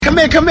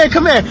Come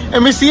here.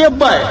 Let me see your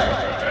butt.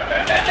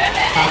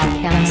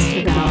 Podcast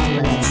to the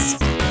Nautilus.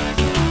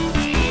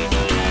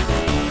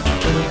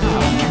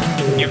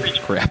 You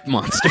reach crap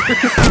monster.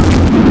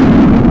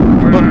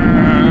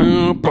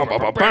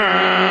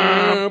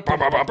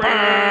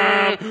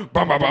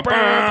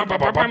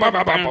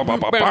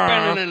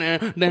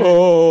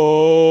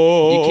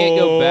 You can't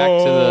go back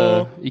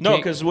to the... No,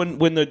 because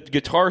when the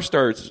guitar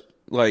starts,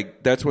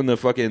 like, that's when the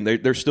fucking...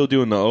 They're still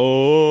doing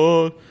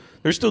the...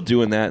 They're still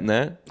doing that and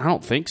that. I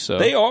don't think so.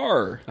 They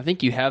are. I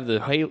think you have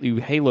the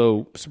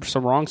Halo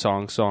some wrong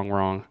song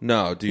wrong.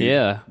 No, dude.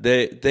 Yeah.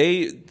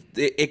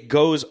 It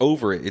goes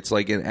over it. It's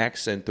like an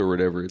accent or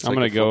whatever. It's I'm like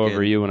gonna go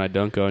over you when I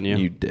dunk on you.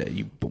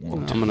 You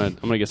won't. I'm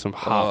gonna get some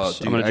hops.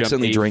 Dude, I'm gonna I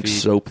accidentally jump 8 drank feet.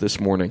 soap this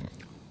morning.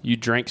 You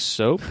drank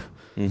soap?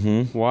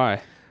 Mm-hmm.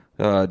 Why?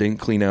 Didn't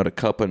clean out a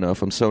cup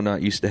enough. I'm so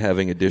not used to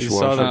having a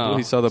dishwasher.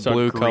 He saw the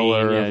blue green,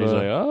 color yeah, of he's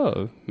like,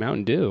 oh,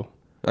 Mountain Dew.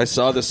 I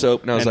saw the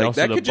soap and I was And like, also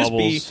that the could just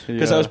bubbles. be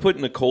because I was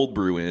putting a cold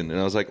brew in, and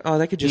I was like, oh,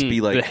 that could just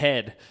be like the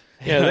head.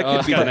 Yeah, that Oh, could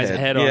it's be got the a nice head.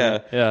 head on Yeah,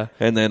 it. Yeah.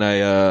 And then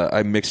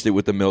I mixed it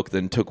with the milk,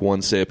 then took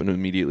one sip, and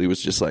immediately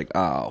was just like,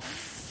 oh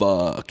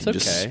fuck, and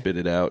just okay. spit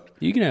it out.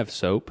 You can have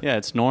soap. Yeah,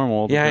 it's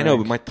normal. to Yeah, I know,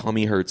 drink. but my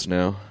tummy hurts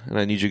now, and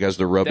I need you guys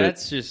to rub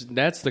That's it.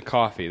 that's the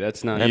coffee.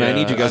 That's not. And I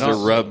need you guys to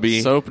rub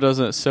me.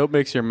 Soap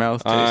makes your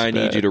mouth taste I bad.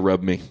 need you to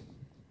rub me,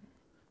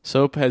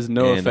 Soap has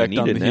no And I effect need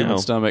on it the now. human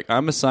stomach.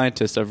 I'm a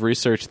scientist. I've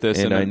researched this,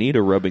 and I need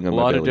a rubbing on a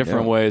my lot belly of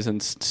different now. ways,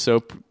 and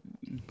soap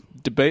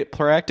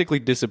practically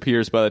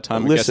disappears by the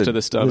time it gets to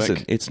the stomach.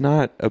 Listen, it's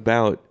not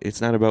about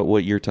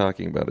what you're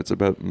talking about. It's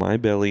about my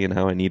belly and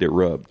how I need it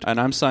rubbed. And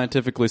I'm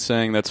scientifically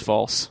saying that's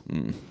false.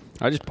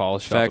 I just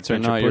polished Facts off a are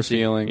pinch not of your pussy.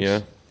 feelings. Yeah.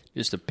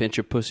 Just a pinch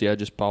of pussy. I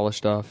just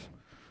polished off.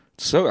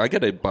 So we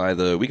gotta buy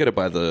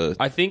the.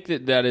 I think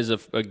that is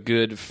a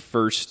good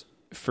first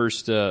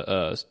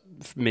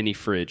mini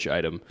fridge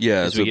item.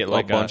 Yeah, 'Cause it's we a get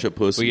like bunch of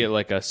pussy. We get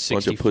like a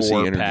Bunch of pussy 64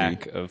 energy.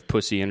 pack of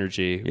pussy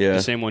energy. Yeah.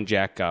 The same one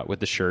Jack got with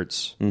the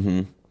shirts.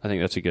 Mm-hmm. I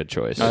think that's a good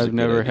choice. I've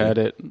never had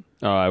it.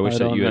 Oh, I wish I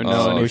that don't you had know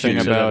I wish anything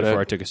you said that about before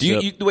it. I took a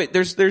Do sip. you wait?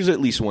 There's at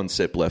least one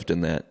sip left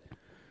in that.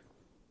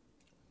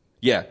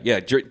 Yeah.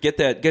 Get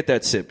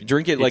that sip.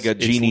 Drink it like a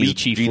It's genie's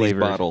lychee flavored.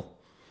 bottle.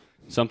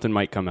 Something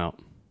might come out.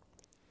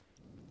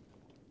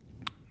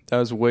 That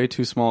was way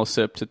too small a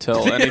sip to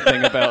tell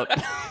anything about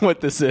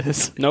what this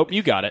is. Nope,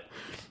 you got it.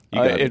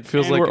 It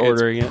feels And like we're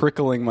ordering it's it.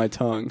 prickling my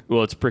tongue.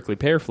 Well, it's prickly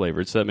pear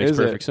flavored, so that makes Is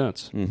it? perfect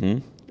sense. Mm-hmm.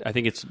 I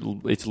think it's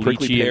Prickly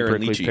lychee pear and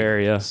and prickly lychee. peer.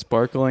 Yeah.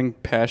 Sparkling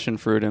passion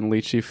fruit and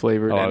lychee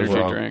flavored Oh, I was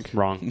energy wrong. drink.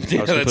 Wrong. I was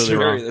Yeah, completely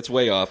wrong. that's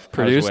way off.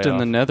 Produced way in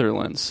the off.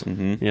 Netherlands.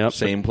 Yep.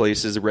 Same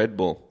place as Red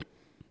Bull.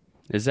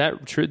 Is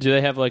that true? Do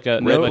they have like a,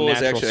 Red a Bull is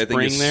natural actually, I think,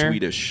 spring is there?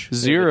 Swedish.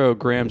 0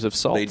 grams of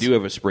salt. They do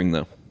have a spring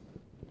though.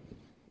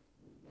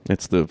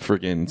 It's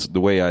it's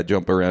the way I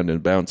jump around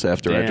and bounce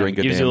after I Damn, drink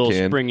a gives damn you a little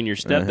can. spring in your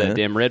step. Uh-huh. That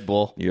damn Red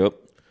Bull. Yep.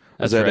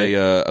 That's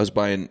I was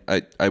buying.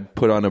 I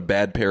put on a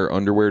bad pair of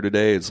underwear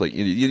today. It's like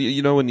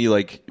you know when you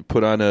like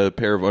put on a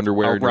pair of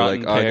underwear and you're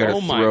rotten like, oh, I pair. gotta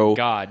Oh my throw.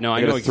 God. No, I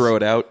I gotta know throw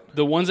it out.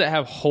 The ones that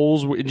have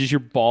holes where just your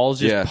balls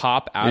just Yeah.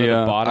 pop out of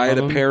Yeah. the bottom. I had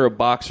of a them. pair of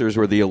boxers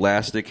where the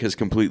elastic has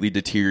completely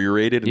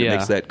deteriorated and Yeah. it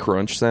makes that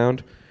crunch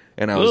sound.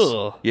 And I was,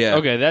 Ugh. yeah,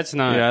 Okay, that's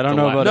not. Yeah, I don't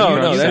know about No,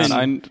 you. no,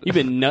 that's- You've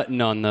been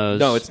nutting on those.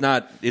 No, it's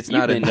not. It's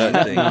not a been-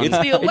 nut thing. It's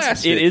the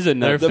elastic. It is a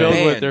nut They're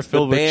thing.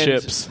 filled with band-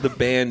 chips. The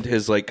band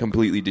has like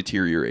completely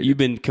deteriorated. You've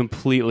been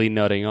completely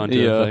nutting onto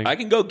Yeah. the thing. I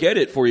can go get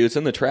it for you. It's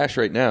in the trash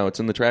right now.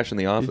 It's in the trash in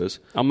the office.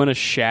 I'm gonna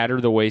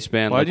shatter the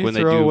waistband Why'd like you when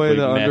they throw do away like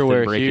the meth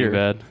underwear in Breaking here?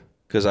 Bad.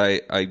 Because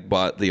I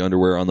bought the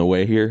underwear on the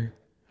way here.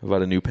 I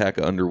bought a new pack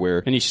of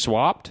underwear. And you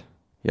swapped?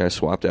 Yeah, I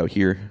swapped out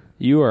here.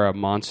 You are a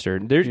monster.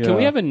 Can we Yeah.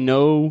 have a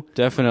no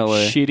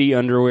Definitely. shitty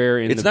underwear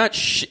in It's the not.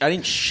 I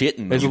didn't shit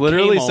in them. It's You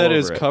literally came all said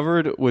it's over it.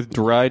 covered with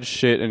dried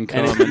shit and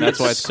cum, and, and that's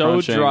why it's so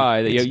crunching.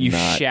 dry that It's you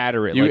not.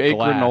 shatter it You like ate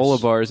glass.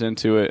 granola bars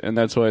into it, and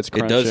that's why it's It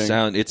crunching. does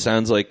sound. It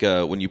sounds like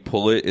when you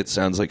pull it. It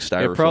sounds like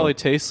styrofoam. It probably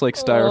tastes like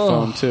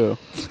styrofoam too.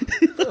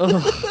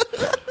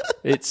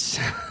 It's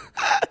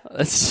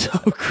that's so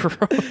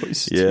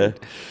gross. Yeah, dude.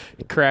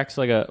 It cracks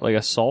like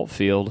a salt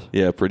field.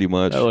 yeah, pretty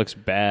much. That looks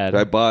bad.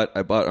 I bought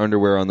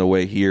underwear on the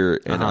way here,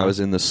 and Uh-huh. I was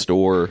in the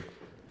store,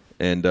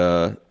 and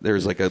there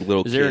was like a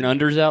little. Is there an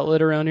unders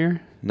outlet around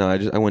here? No,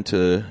 I went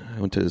to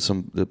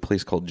the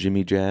place called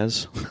Jimmy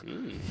Jazz.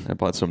 I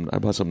bought some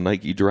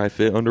Nike Dry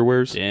Fit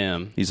underwears.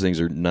 Damn, These things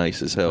are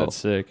nice as hell. that's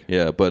sick.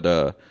 Yeah,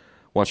 but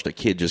watched a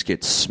kid just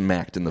get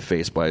smacked in the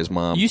face by his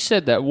mom. You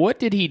said that. What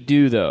did he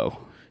do though?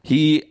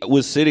 He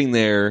was sitting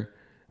there,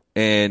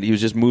 and he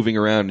was just moving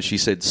around, and she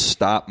said,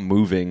 "Stop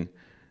moving."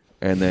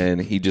 And then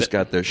he just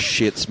got the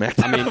shit smacked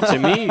out. I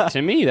mean,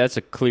 to me, that's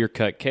a clear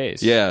cut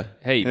case. Yeah.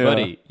 Hey,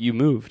 buddy, you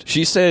moved.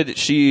 She said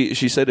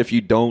if you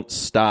don't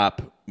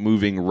stop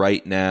moving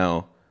right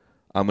now,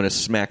 I'm going to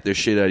smack the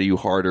shit out of you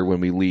harder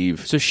when we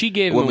leave. So she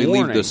gave when him we a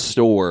warning. leave the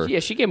store. Yeah,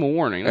 she gave him a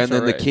warning. That's and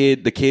then all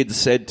right. the kid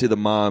said to the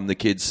mom, the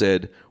kid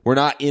said, we're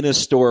not in a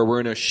store, we're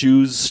in a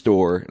shoes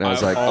store. And I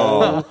was like,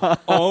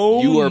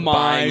 oh, you are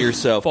buying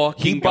yourself.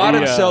 He bought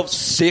himself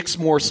 6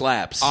 more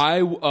slaps.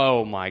 I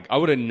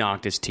would have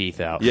knocked his teeth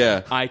out.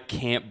 Yeah. I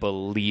can't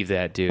believe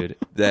that, dude.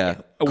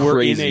 Yeah, We're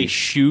crazy. in a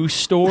shoe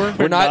store.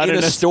 We're not in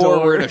a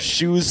store, we're in a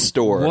shoes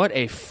store. What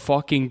a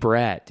fucking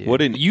brat,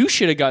 dude. You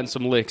should have gotten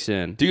some licks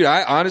in. Dude,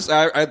 I honestly,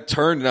 I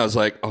turned and I was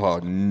like, oh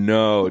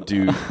no,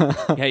 dude.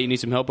 Hey, you need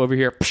some help over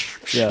here?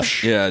 Yeah.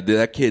 Yeah, dude,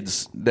 that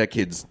kid's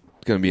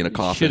gonna be in a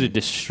coffin. Should have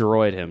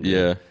destroyed him. Dude.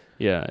 Yeah.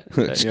 Yeah.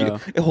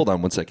 Hey, hold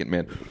on one second,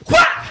 man.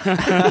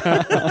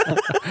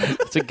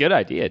 It's a good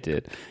idea,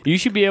 dude. You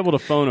should be able to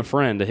phone a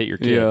friend to hit your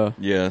kid.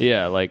 Yeah.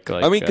 Yeah, like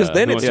I mean, because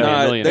then Who it's Wants to Be a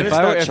not. Millionaire. Then it's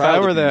not If I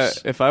child were abuse.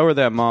 that, if I were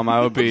that mom,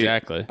 I would be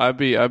Exactly. I'd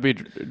be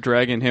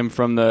dragging him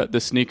from the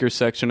sneaker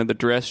section of the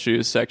dress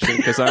shoes section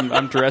because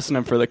I'm dressing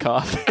him for the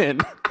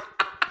coffin.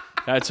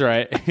 That's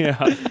right.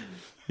 Yeah.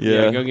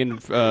 Yeah. Go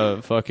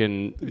get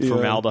fucking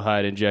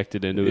formaldehyde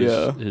injected into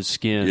his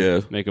skin.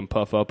 Yeah. Make him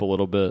puff up a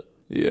little bit.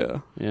 Yeah.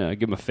 Yeah,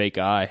 give him a fake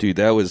eye. Dude,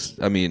 that was.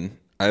 I mean,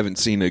 I haven't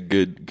seen a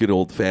good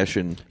old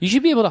fashioned. You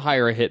should be able to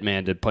hire a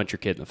hitman to punch your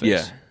kid in the face.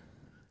 Yeah.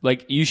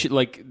 Like, you should,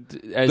 like,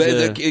 as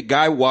The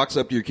guy walks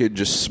up to your kid,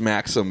 just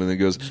smacks him, and then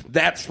goes,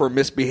 "That's for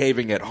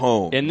misbehaving at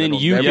home." And then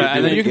That'll you- never yeah, do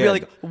And then it you can be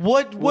again.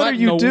 like, what are in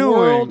you the doing?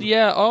 world?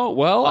 Yeah, oh,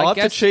 well, I'll I have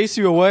guess, to chase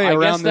you away I around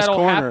guess this that'll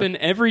corner. happen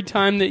every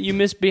time that you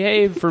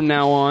misbehave from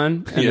now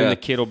on. And Yeah. then the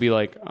kid will be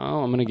like,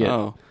 oh, I'm going to get...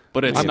 Oh.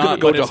 But it's I'm gonna not.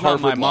 go But to it's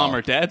not my Harvard mom Law.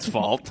 or dad's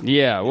fault.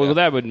 Yeah, well,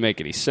 that wouldn't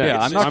make any sense. Yeah,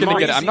 I'm not going to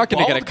get. I'm not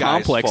going to get a bald guy's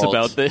complex fault.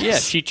 about this. Yeah,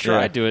 she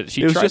tried to.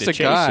 She It was tried just to a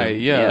chase guy.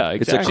 him. Yeah,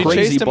 It's a exactly.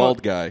 crazy chased him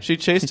bald guy. She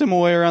chased him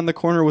away around the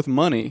corner with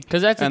money.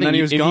 Because that's the and thing. then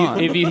he was gone.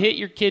 If you hit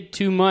your kid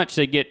too much,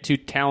 they get too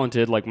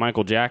talented, like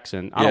Michael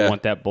Jackson. I Yeah. don't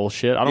want that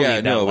bullshit. I don't Yeah, need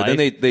that no, but life.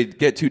 then they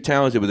get too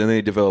talented, but then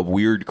they develop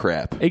weird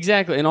crap.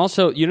 Exactly, and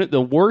also, you know,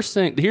 the worst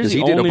thing. Here's 'Cause the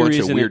he did a only bunch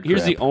of reason. weird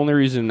Here's the crap. only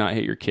reason to not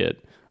hit your kid.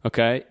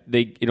 Okay,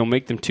 it'll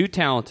make them too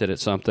talented at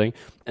something,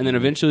 and then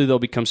eventually they'll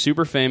become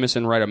super famous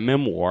and write a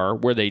memoir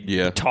where they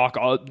talk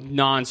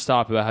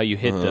nonstop about how you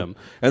hit them.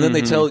 And then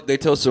they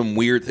tell some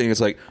weird thing.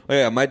 It's like, oh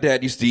yeah, my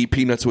dad used to eat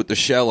peanuts with the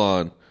shell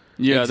on.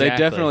 Yeah,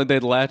 Exactly.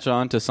 they'd latch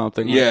on to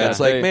something. Yeah, like that. it's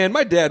like, man,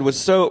 my dad was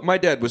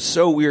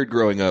so weird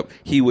growing up.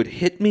 He would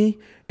hit me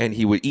and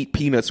he would eat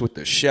peanuts with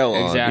the shell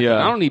on. Exactly.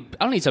 Yeah. I don't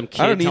need some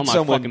kid I don't need telling my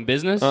someone fucking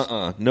business.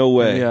 No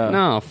way. Yeah.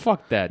 No,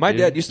 fuck that. My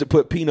dude. dad used to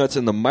put peanuts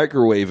in the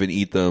microwave and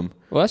eat them.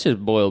 Well, that's just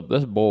boiled.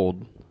 That's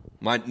bold.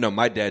 My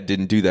dad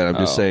didn't do that. I'm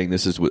just saying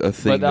this is a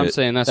thing. But I'm that-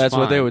 saying that's That's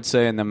what they fine. would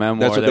say in the memoir.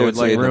 That's what they would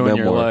say like in the ruin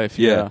your memoir. life.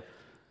 Yeah.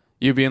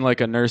 You be in like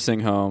a nursing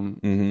home,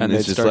 and It's they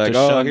just start like, to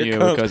oh, shun here you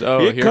comes- because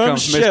here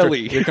comes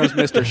Shelley. Here comes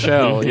Mr.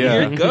 Shell.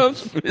 Yeah, Here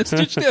comes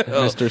Mr. Shell.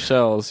 Mr.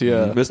 Shells.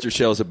 Yeah, Mr.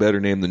 Shell's a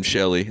better name than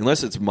Shelley,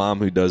 unless it's mom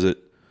who does it.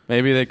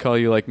 maybe they call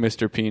you like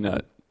Mr.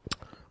 Peanut,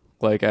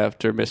 like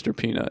after Mr.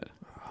 Peanut.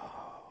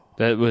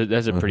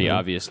 That's a pretty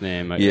obvious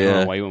name. I don't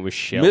Yeah. know why you went with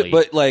Shelley.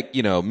 But like,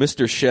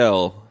 Mr.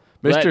 Shell.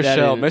 Mr. that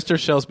Shell. is- Mr.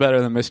 Shell's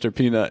better than Mr.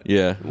 Peanut.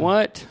 Yeah.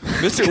 what?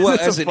 Mr. Well,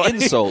 as an funny-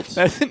 insult.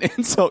 That's an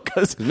insult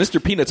because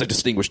Mr. Peanut's a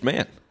distinguished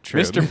man.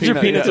 Mr. Mr.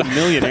 Peanut's a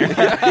millionaire.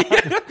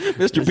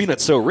 Mr.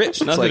 Peanut's so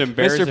rich. It's Nothing like,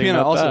 embarrassing Mr. Peanut.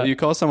 about Also, that. you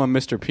call someone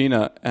Mr.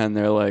 Peanut, and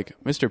they're like,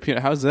 "Mr.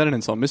 Peanut, how's that an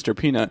insult?" Mr.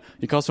 Peanut.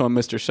 You call someone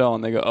Mr. Shell,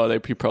 and they go, "Oh,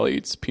 he probably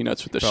eats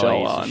peanuts with the Probably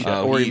shell eats on." the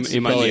shell. or Or he he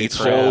might probably eat eats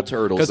crab. whole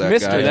turtles. Because That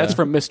Mr. guy. That's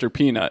from Mr.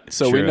 Peanut,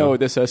 so we True. know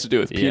this has to do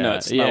with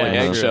peanuts, not like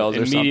eggshells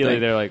or Immediately something.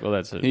 they're like, well,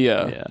 that's it.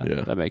 Yeah.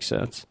 Yeah. That makes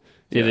sense.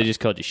 Yeah, they just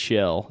called you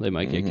Shell. They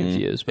might get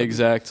confused. But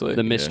Exactly.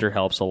 The Mister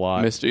helps a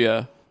lot. Mr.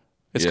 Yeah,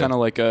 it's Yeah. kind of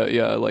like a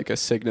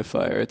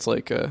signifier. It's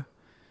like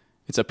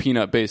it's a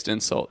peanut based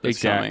insult. That's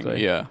Exactly. coming.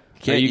 Yeah.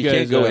 Are you you can't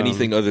guys, go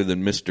anything other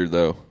than Mr.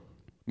 though.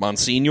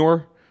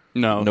 Monsignor?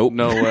 No. Nope.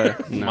 No way.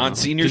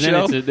 Monsignor 'Cause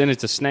Shell? then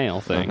it's a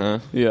snail thing. Huh?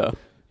 Yeah.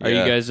 Are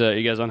Yeah.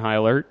 you guys on high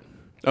alert?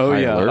 Oh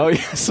High yeah. alert. Oh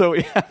yeah. So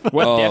we have.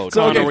 What Oh, DEF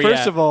so, CON okay, are we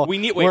first at? of all, we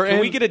need. we're Can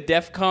in- we get a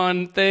DEF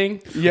CON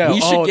thing? Yeah. We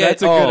should get-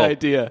 that's a good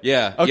idea.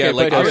 Yeah. Okay, yeah,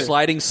 like but- a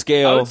sliding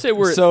scale. I would say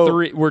we're So- at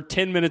 3. We're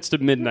 10 minutes to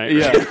midnight.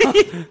 Yeah.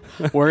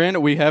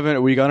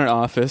 We got an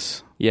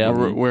office. Yeah.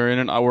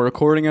 We're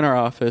recording in our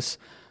office.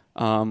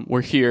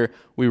 We're here.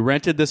 We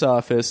rented this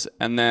office,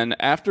 and then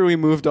after we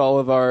moved all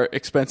of our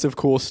expensive,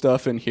 cool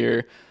stuff in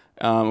here,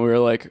 we were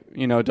like,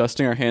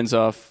 dusting our hands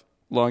off,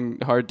 long,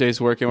 hard days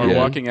working. We're Yeah.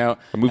 walking out.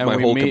 I moved and my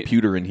we whole meet-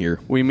 computer in here.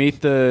 We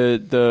meet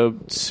the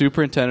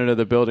superintendent of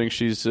the building.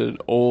 She's an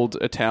old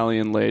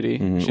Italian lady.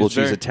 She's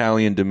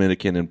Italian,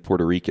 Dominican, and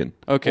Puerto Rican.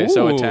 Okay,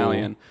 so Ooh,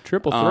 Italian.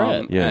 Triple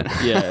threat. Yeah.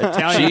 Yeah,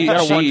 Italian. She- You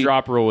got a she-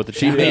 one-drop rule with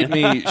She Italian.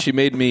 made me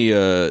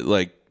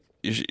like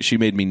she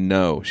made me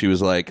know. She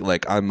was like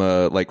I'm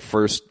like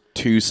first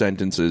 2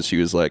 sentences. She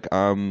was like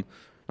I'm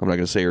not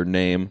gonna say her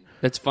name.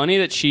 It's funny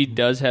that she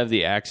does have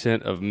the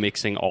accent of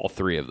mixing all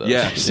 3 of those.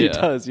 Yeah. She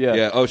does, yeah.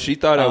 Yeah. Oh, she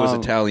thought I was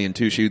Italian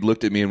too. She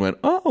looked at me and went,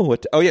 "Oh,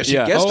 yeah." She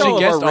Yeah. guessed, She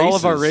guessed all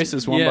of our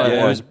races. races one Yeah, by it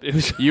one.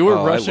 was You were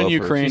Oh, I Russian, love her.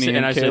 Ukrainian,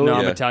 and I said, Caleb. no,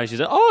 I'm Yeah. Italian. She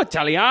said, oh,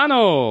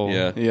 Italiano.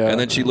 Yeah. Yeah. And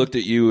then she looked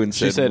at you and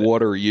said, said-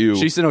 "What are you?"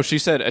 She said, she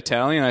said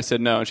Italian. I said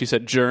no. And she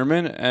said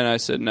German, and I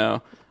said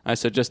no. I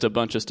said just a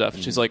bunch of stuff.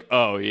 She's like,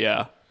 oh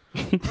yeah.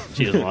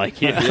 She doesn't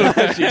like you.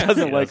 She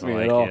doesn't like me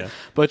at all. you.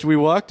 But we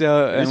walked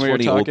out and It's we were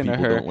funny old talking to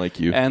people her. don't like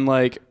you. And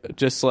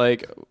just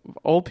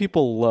old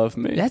people love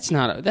me. That's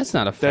not a That's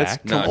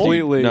fact.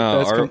 completely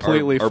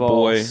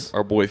false.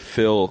 Our boy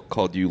Phil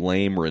called you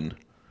lamerin.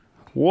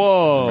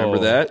 Whoa. Remember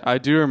that? I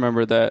do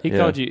remember that. He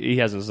called you. He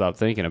hasn't stopped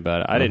thinking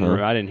about it. I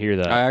didn't hear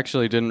that. I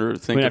actually didn't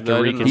think We of have to that.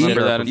 I didn't reconsider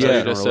remember our that until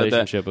you professional just said that.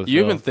 relationship with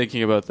You've Phil. been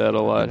thinking about that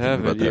a lot,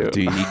 haven't you?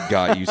 Dude, he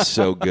got you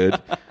so good.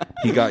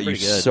 He got you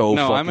so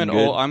No, fucking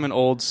good. I'm an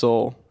old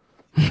soul.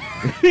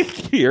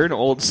 You're an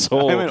old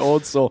soul. I'm an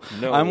old soul.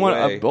 No I'm one.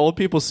 way. Old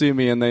people see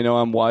me and they know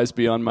I'm wise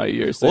beyond my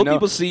years. They Old know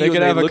people see they you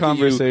could and have they a look at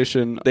you-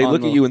 conversation. They on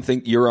look the- at you and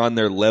think you're on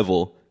their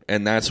level,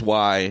 and that's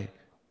why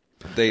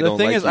they The don't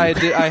thing like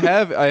is, you. I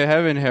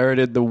have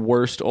inherited the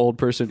worst old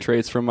person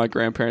traits from my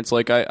grandparents.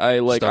 Like Stomach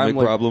I'm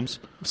like, problems.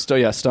 stomach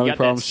You got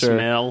problems. that Sure.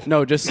 smell?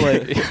 No, just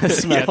like You got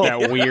smell.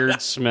 that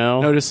weird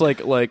smell. No, just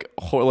like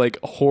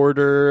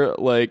hoarder.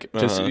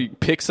 Just he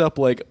picks up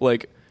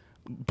like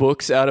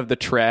books out of the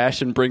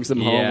trash and brings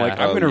them home. Yeah. Like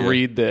I'm Oh, gonna yeah.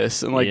 read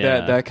this and like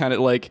Yeah. that kind of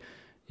like.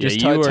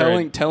 Just Yeah, you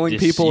are telling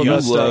people you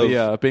about stuff, love-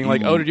 yeah. Being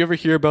like, you- oh, did you ever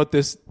hear about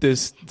this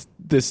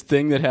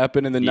thing that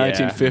happened in the Yeah.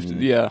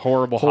 1950s? Yeah,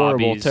 Horrible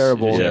hobbies,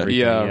 terrible, just yeah, everything,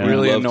 yeah.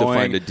 really You'd love to annoying.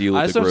 find a deal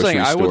at That's the what I'm saying.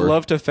 grocery I would store.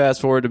 love to fast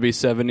forward to be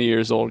 70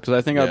 years old because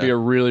I think I'd Yeah. be a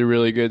really,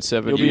 really good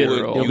You'll be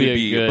 70-year-old. you'll be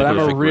a good- But I'm a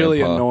perfect really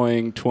grandpa.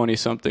 annoying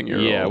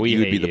 20-something-year-old. Yeah, we You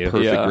would be hate the you.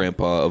 perfect Yeah.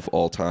 grandpa of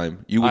all time.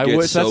 You would I get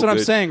would. so That's what I'm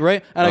good. saying,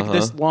 right? And like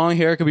this long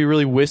hair could be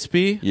really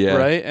wispy, Yeah.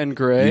 right, and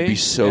gray. You'd be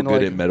so and,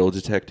 good like, at metal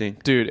detecting.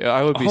 dude.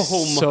 I would be Oh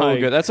so my-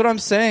 good. That's what I'm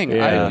saying.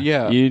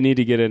 Yeah. You need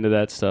to get into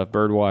that stuff.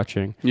 Bird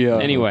watching. Yeah.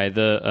 Anyway,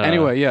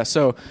 Anyway, yeah.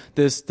 So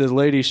the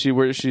lady,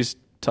 she's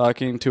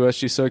talking to us.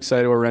 She's so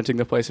excited we're renting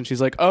the place, and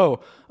she's like, "Oh,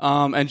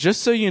 and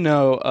just so you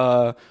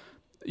know,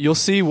 you'll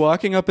see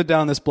walking up and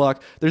down this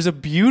block. There's a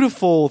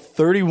beautiful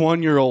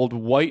 31-year-old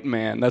white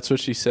man." That's what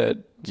she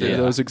said. Yeah.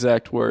 Those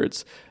exact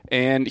words.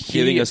 And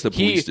Giving us the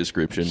police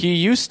description. He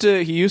used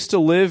to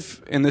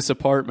live in this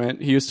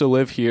apartment. He used to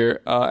live here,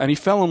 and he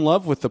fell in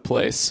love with the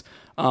place.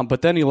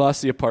 But then he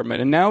lost the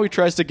apartment, and now he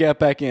tries to get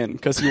back in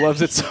because he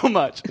loves it so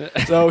much.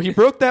 So he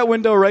broke that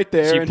window right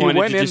there, she and he pointed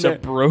went to in just there. a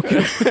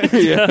broken.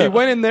 He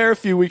went in there a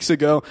few weeks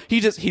ago. He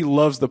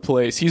loves the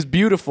place. He's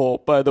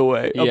beautiful, by the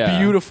way. Yeah. A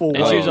beautiful.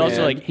 And she was white also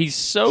man. like, he's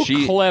so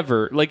She-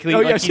 clever. Like, Oh yeah,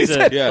 like she he's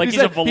said. a, like he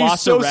he's a said he's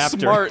so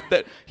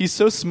velociraptor. he's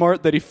so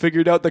smart that he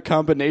figured out the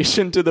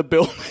combination to the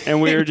building. And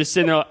we were just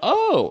sitting there,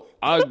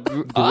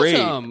 Great.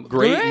 awesome,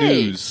 Great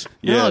news.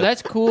 No, Yeah.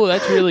 that's cool.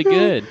 That's really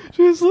good.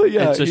 Just like,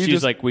 yeah, And so he she's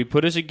just- like, we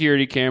put a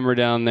security camera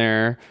down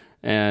there,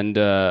 and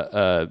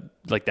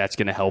like that's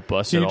going to help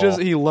us. at all.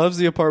 he loves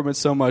the apartment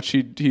so much.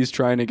 He's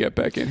trying to get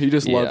back in. He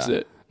just loves Yeah.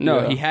 it.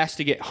 No, Yeah. he has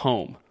to get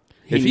home.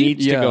 He If he-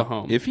 needs to yeah. go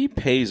home. If he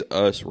pays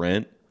us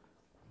rent,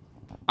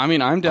 I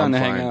mean, I'm down I'm to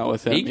fine. hang out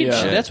with him. He can.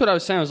 yeah. That's what I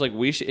was saying. I was like,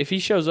 if he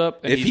shows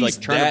up and If he's like he's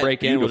trying to that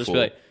break in, we'll just be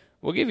beautiful. like,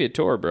 we'll give you a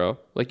tour, bro.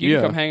 Like you Yeah.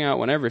 can come hang out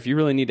whenever if you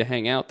really need to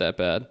hang out that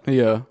bad.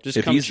 Yeah. Just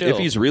if come he's chill. if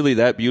he's really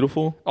that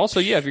beautiful, Also,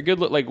 yeah, if you're good,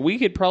 like we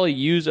could probably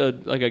use a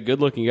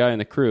good-looking guy in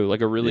the crew,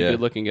 like a really Yeah.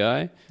 good-looking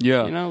guy.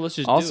 Yeah. You know, let's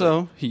just do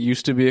also, it. he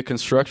used to be a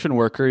construction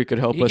worker. He could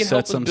help He us can set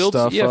help us some build,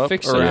 stuff yeah, up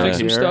fix around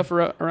some here. stuff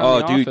around Oh,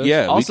 the dude, office.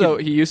 yeah. we Also,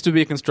 could- he used to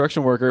be a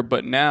construction worker,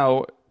 but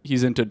now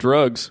he's into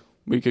drugs.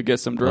 We could get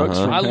some drugs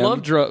from I him.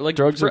 love drugs. Like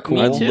Drugs are cool.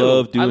 Me I too.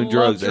 love doing I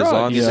drugs, love as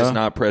long as Yeah. it's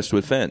not pressed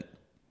with fent.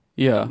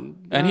 Yeah,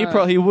 and he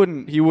probably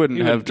wouldn't have wouldn't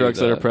do drugs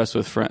that are that. pressed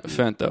with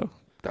fent though.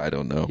 I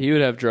don't know. He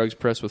would have drugs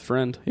pressed with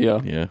friend Yeah,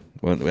 Yeah,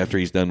 when, after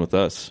he's done with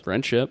us,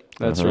 friendship.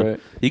 that's right.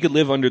 he could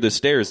live under the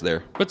stairs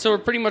there. But so we're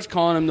pretty much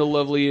calling him the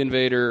lovely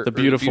invader, The or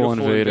beautiful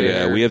invader.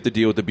 Yeah, we have to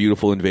deal with the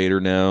beautiful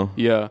invader now.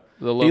 Yeah,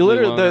 The he lovely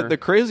literally loner. the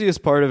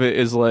craziest part of it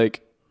is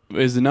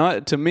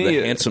not to me.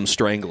 The handsome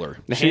strangler.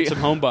 the handsome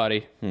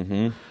homebody.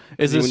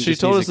 Is He this, wouldn't she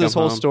just told need us to this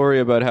come whole home. story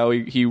about how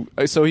he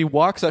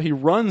walks out, he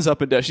runs up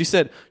and down. She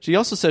said,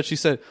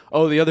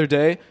 oh, the other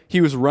day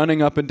he was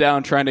running up and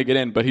down trying to get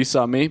in, but he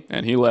saw me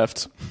and he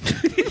left.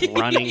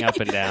 Running up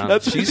and down.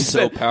 That's what She's he so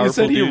said. powerful, He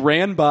said he dude.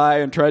 ran by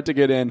and tried to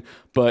get in,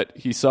 but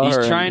he saw He's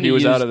her trying and to he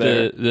was use out of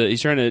there.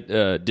 he's trying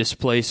to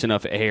displace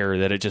enough air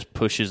that it just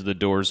pushes the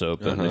doors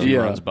open if he Yeah.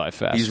 runs by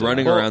fast. He's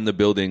running around the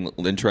building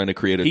and trying to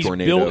create a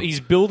tornado. He's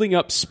building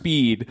up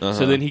speed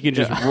so then he can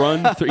just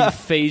run through,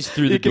 phase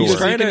through the He can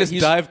door. just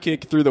dive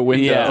kick through the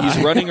window. Yeah.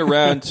 He's running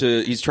around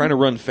he's trying to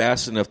run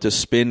fast enough to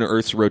spin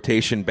Earth's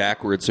rotation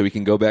backwards so he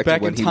can go back Back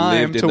to when in he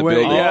time lived in to the when-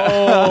 building.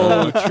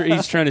 yeah. Oh,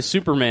 he's trying to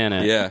Superman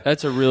it. Yeah.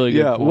 That's a really good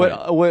Yeah,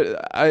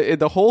 point.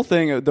 the whole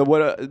thing,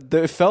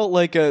 it felt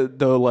like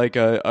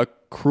a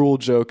cruel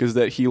joke is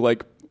that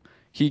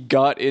he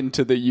got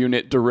into the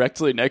unit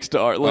directly next to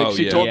our. Like Oh,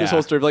 she yeah. told this Yeah.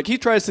 whole story. Like he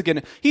tries to get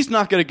in, he's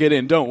not going to get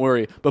in. Don't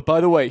worry. But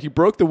by the way, he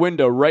broke the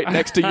window right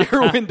next to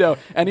your window,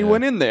 and he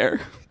went in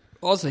there.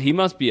 Also, he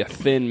must be a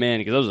thin man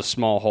because that was a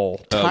small hole.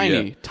 Oh,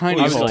 Tiny, yeah. tiny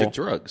Well, he hole. was into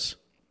drugs.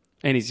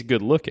 And he's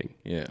good looking.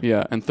 Yeah.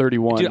 Yeah, and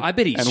 31. Dude, I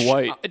bet he's and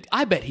white.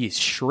 I bet he's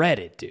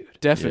shredded, dude.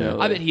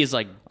 Definitely. I bet he's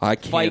like I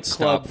can't Fight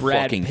Club stop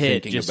Brad fucking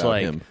Pitt, thinking just about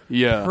like him.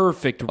 Yeah.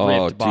 perfect ripped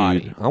Oh, body.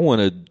 dude, I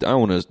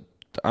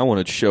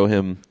want to show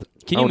him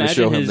Can I you want to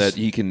show imagine him that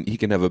he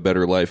can have a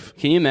better life.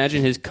 Can you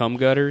imagine his cum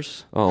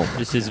gutters? Oh,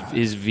 Just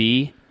his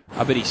V.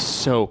 I bet he's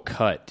so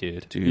cut,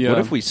 dude. dude, Yeah. what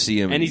if we see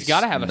him? And he's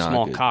got to have a not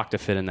small good? cock to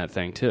fit in that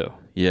thing too.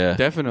 Yeah,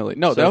 Definitely.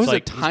 No, So that it's was like- a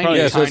it's tiny. probably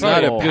yeah. So it's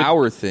not tiny a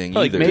power thing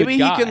Like, either. Maybe he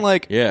guy. can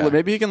like. Yeah.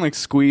 Maybe he can like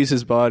squeeze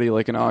his body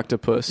like an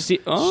octopus. See,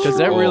 Because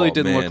that really Oh,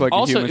 didn't man. look like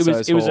Also, a it was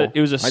human-sized it was hole. a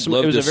it was a I'd sm-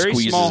 love it was a to very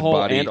squeeze small his hole,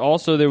 body. and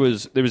also there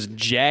was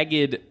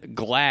jagged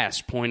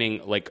glass pointing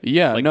like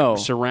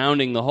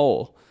surrounding the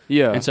hole.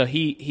 Yeah. and so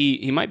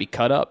he might be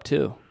cut up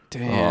too.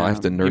 Damn. Oh, I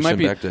have to He nurse might him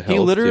be- back to He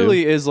health,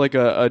 literally is like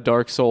a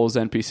Dark Souls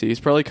NPC. He's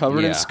probably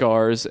covered Yeah, in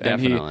scars,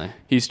 and definitely.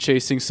 he's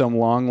chasing some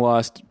long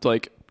lost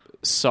like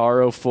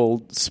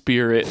sorrowful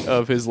spirit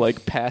of his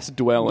like past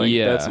dwelling.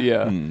 Yeah. That's,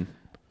 and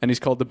he's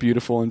called the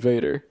Beautiful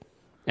Invader.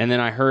 And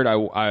then I heard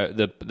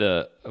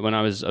when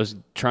I was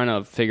trying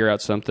to figure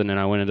out something, and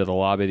I went into the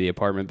lobby of the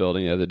apartment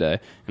building the other day,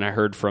 and I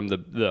heard from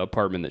the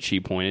apartment that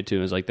she pointed to,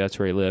 and was like, that's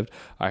where he lived.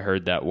 I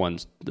heard that one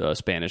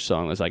Spanish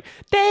song was like,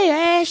 De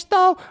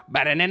esto,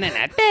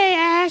 ba-da-na-na-na, de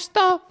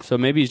esto. So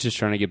maybe he's just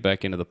trying to get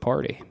back into the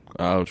party.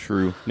 Oh,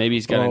 true. Maybe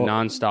he's got a Oh,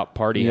 nonstop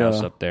party yeah.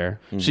 house up there.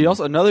 She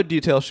also another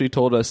detail she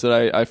told us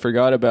that I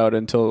forgot about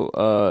until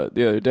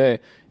the other day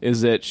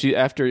is that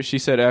she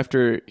said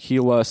after he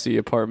lost the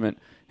apartment,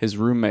 his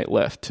roommate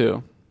left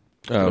too.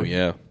 Oh,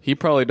 yeah. He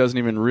probably doesn't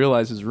even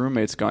realize his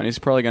roommate's gone. He's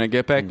probably going to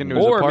get back into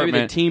his Or apartment.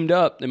 maybe they teamed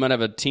up. They might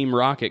have a Team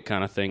Rocket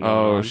kind of thing going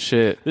Oh, on.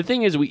 shit. The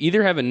thing is, we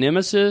either have a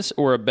nemesis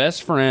or a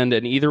best friend,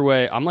 and either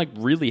way, I'm like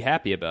really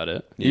happy about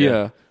it.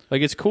 Yeah.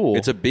 Like it's cool.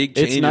 It's a big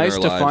change It's nice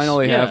in to our lives.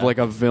 finally Yeah. have like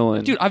a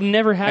villain. Dude, I've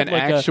never had An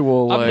like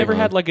actual, I've like- never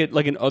had like an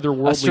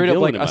otherworldly a straight up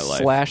villain like in a my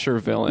life. slasher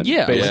villain.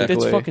 Yeah, basically.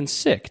 it's fucking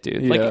sick,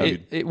 dude. Yeah.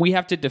 Like we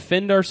have to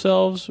defend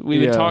ourselves. We've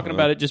been Yeah. talking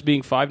about it just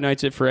being Five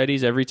Nights at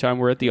Freddy's every time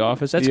we're at the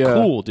office. That's Yeah.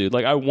 cool, dude.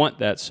 Like I want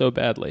that so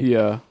badly.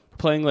 Yeah.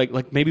 Playing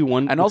like maybe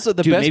one, And also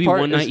the dude, best maybe part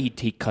one is- night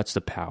he cuts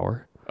the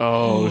power.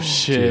 Oh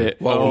shit!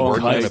 While we're Oh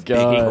working my on a big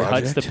god! He project.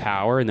 cuts the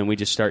power, and then we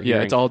just start Yeah,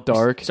 hearing it's all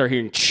dark. Start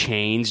hearing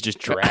chains just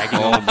dragging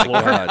Oh, on the my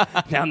floor God.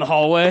 down the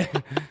hallway.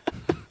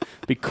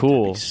 Be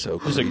cool. so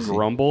Just a crazy.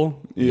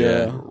 grumble.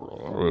 Yeah.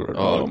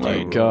 Oh, My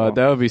dude. god,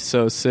 that would be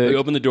so We sick.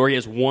 open the door. He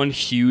has one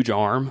huge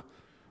arm,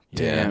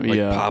 Damn, Damn, like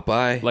yeah.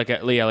 Popeye. like a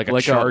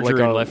Like charger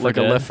in Left 4 like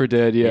a Dead. Left 4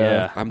 Dead. Yeah.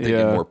 Yeah. I'm thinking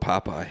Yeah. more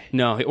Popeye.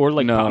 No, or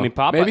like No, I mean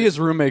Popeye. maybe his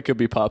roommate could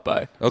be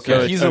Popeye. Okay,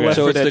 So he's a Left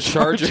so 4 it's Dead the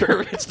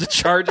Charger. It's the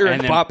Charger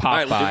and, And then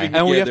Popeye, Popeye. living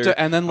and we have together. to,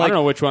 and then I like don't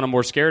know which one I'm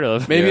more scared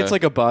of. maybe Yeah. it's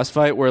like a boss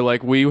fight where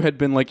like we had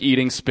been like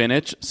eating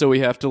spinach, so we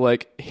have to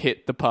like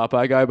hit the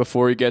Popeye guy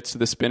before he gets to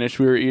the spinach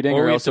we were eating,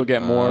 or we else have he'll to-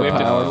 get more we have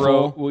to powerful.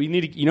 throw. Well, you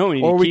need to. You know what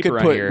we need Or to we keep could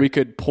around here. we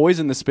could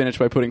poison the spinach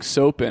by putting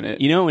soap in it.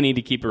 You know what we need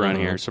to keep around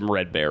here? Some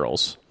red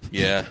barrels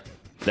yeah.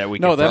 that we.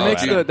 No, can that throw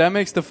makes at him. that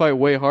makes the fight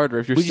way harder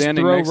if you're We just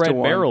standing throw next red to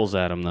one. barrels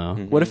at him though.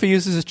 What if he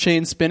uses his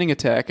chain spinning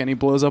attack and he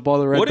blows up all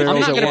the red What if- barrels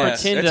I'm not at going to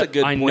once? pretend That's a that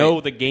good I point.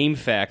 know the game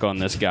fact on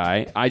this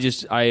guy. I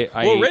just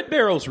Well, red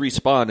barrels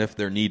respawn if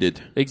they're needed.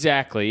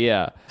 exactly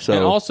yeah. So-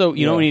 and also,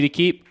 you know Yeah. what we need to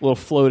keep little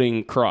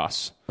floating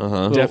cross.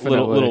 Definitely.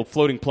 little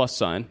floating plus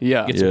sign.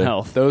 Yeah. get some Yeah.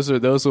 health.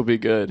 Those will be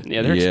good.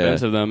 Yeah, they're Yeah.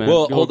 expensive though, man.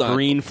 Well, Little hold on.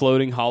 green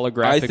floating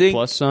holographic I think-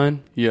 plus sign.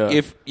 Yeah.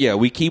 If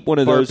we keep one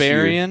of those here.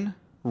 Barbarian,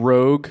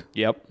 rogue,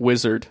 Yep.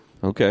 wizard.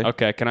 Okay.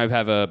 Okay, can I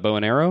have a bow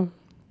and arrow?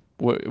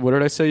 What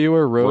did I say you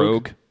were?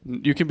 Rogue.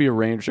 You can be a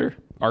ranger.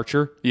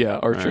 Archer. Yeah,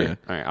 archer.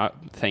 All right. All right.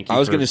 Thank you. I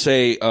was for- going to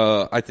say,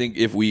 I think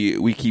if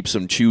we keep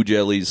some chew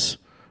jellies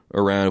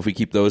around, if we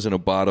keep those in a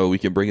bottle, we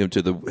can bring them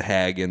to the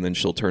hag, and then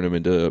she'll turn them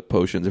into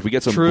potions. If we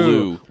get some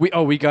blue, We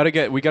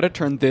gotta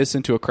turn this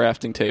into a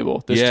crafting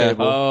table. This Yeah.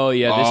 table. Oh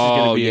yeah, this is Oh,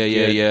 gonna be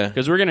yeah.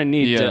 Because we're gonna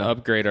need to Yeah.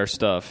 upgrade our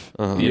stuff.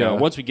 You Yeah. know,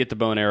 once we get the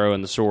bow and arrow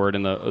and the sword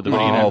and the we're gonna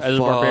oh, have, as a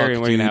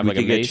barbarian, we're dude, gonna have like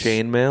we a could mace.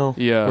 get chainmail.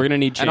 Yeah, We're gonna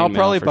need and I'll chainmail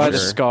probably for buy the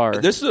sure. scar.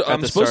 This is, at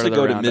I'm the supposed start to of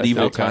the go to round, I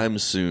medieval think.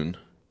 times soon.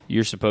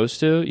 You're supposed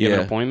to. You have an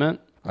Yeah. appointment.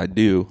 I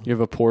do. You have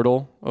a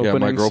portal opening Yeah,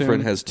 my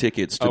girlfriend soon? has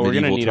tickets to Oh, we're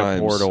medieval gonna need times.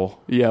 a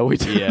portal. Yeah, we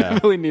Yeah.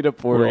 really need a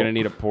portal. We're gonna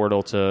need a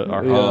portal to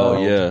our Yeah. Oh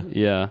home. yeah.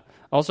 Yeah.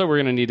 Also, we're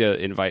gonna need to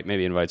invite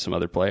some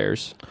other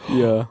players.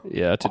 Yeah.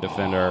 Yeah, to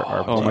defend our.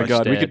 Oh my our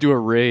god, we stead. could do a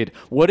raid.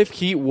 What if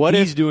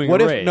He's doing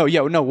what a if, raid.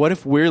 No, what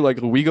if we're like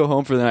we go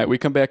home for the night, we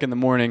come back in the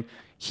morning,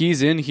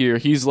 he's in here,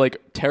 he's like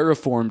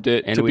terraformed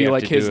it And to we be have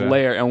like to his do a-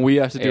 lair, and we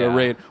have to do a Yeah.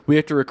 raid. We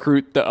have to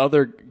recruit the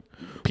other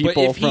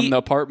people if from he- the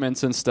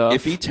apartments and stuff.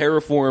 If he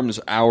terraforms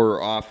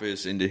our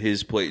office into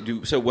his place,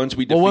 so once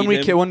we defeat well, when we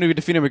him, when we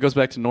defeat him, it goes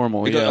back to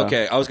normal. it goes- Yeah.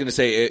 okay, I was going to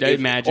say That if,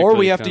 magically Or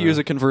we have to kinda- use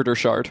a converter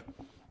shard.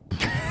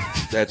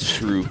 that's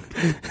true,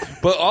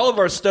 but all of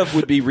our stuff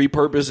would be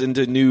repurposed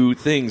into new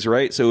things,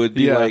 right? So it'd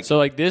be Yeah. like So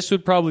like this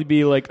would probably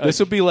be like This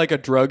would be like a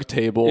drug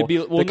table. It'd be-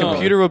 well, the no.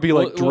 computer would be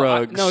like Well,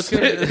 I- drugs. no, it's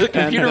gonna-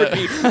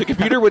 the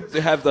computer would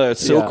have the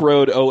Silk Yeah.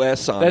 Road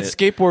OS on that it.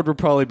 skateboard would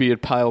probably be a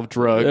pile of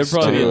drugs. There'd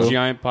probably be too. a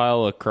giant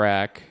pile of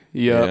crack.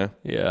 Yep.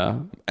 Yeah.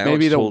 Alex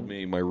Maybe the- told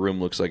me my room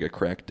looks like a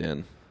crack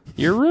den.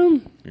 Your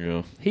room?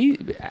 Yeah.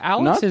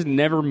 Alex has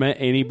never met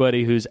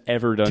anybody who's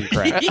ever done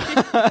crack.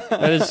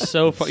 That is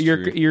so fun. Your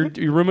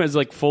room is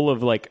like full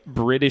of like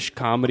British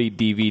comedy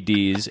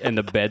DVDs, and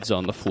the bed's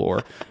on the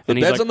floor. And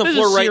The bed's like, on the "This is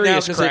floor right now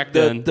serious because crack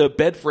den." the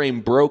bed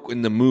frame broke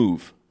in the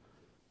move.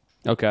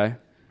 Okay.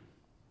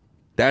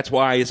 That's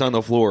why it's on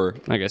the floor.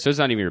 Okay, so it's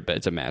not even your bed;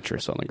 it's a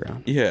mattress on the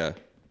ground. Yeah.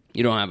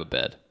 You don't have a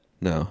bed.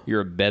 No.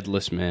 You're a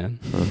bedless man.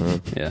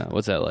 Yeah.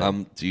 What's that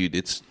like? Dude,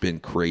 it's been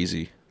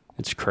crazy.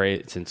 It's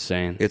crazy. It's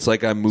insane. It's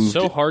like I moved.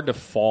 so hard to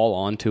fall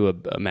onto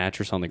a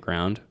mattress on the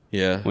ground.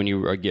 Yeah. When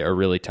you are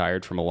really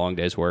tired from a long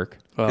day's work.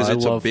 Well, 'Cause I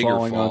it's a love bigger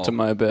falling fall. onto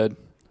my bed.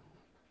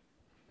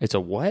 It's a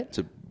what? It's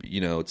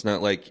it's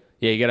not like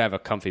Yeah, you gotta have a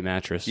comfy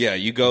mattress.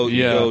 you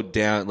go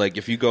down. Like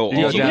if you go all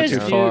go the Did, way down too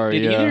down. far,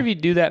 did yeah. either of you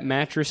do that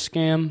mattress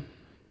scam?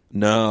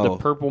 No. The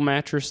purple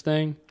mattress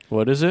thing?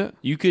 What is it?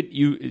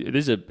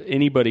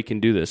 Anybody can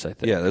do this, I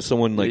think. Yeah, that's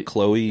someone like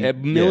Chloe. A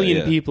million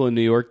Yeah. people in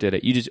New York did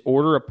it. You just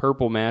order a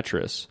purple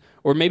mattress.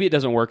 Or maybe it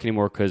doesn't work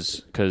anymore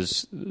because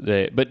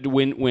but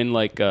when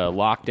like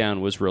lockdown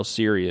was real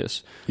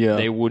serious, Yeah.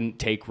 they wouldn't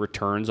take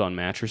returns on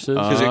mattresses.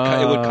 Because it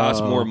would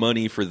cost more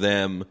money for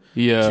them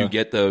Yeah. to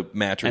get the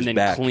mattress and then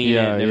back. clean it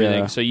Yeah, and everything.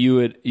 yeah.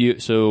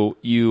 So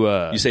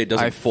you say it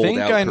doesn't I fold think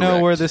out I know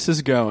correct. where this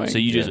is going. so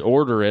you just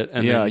order it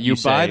and yeah, then you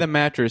buy say, the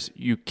mattress,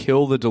 you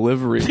kill the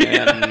delivery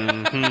man.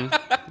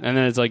 and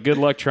then it's like good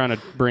luck trying to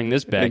bring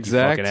this back,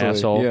 Exactly, you fucking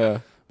asshole. yeah.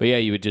 But yeah,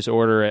 you would just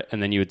order it,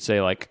 and then you would say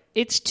like,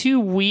 "It's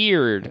too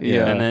weird."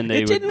 Yeah. and then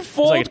It didn't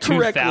fold it's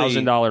like a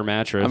 $2,000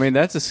 mattress. I mean,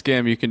 that's a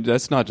scam.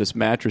 That's not just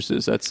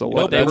mattresses. That's a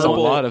lot. they That's a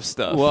won't- lot of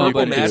stuff. well,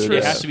 Purple but mattress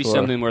it has to be for-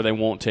 something where they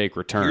won't take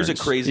returns. Here's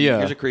a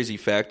Yeah. crazy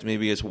fact.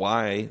 Maybe it's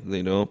why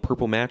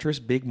Purple Mattress,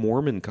 big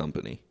Mormon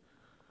company,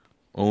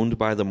 owned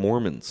by the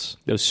Mormons.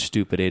 Those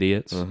stupid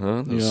idiots.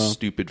 Those Yeah.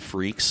 stupid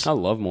freaks. I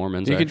love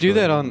Mormons. You can do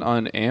actually. that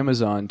on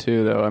Amazon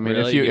too, though. I mean,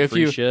 Really? if you You get if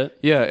free you shit?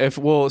 yeah, if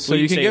so Well, you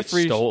you can say get it's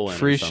free stolen or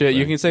free shit.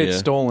 You something. can say it's Yeah.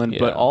 stolen,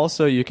 but Yeah.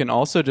 also you can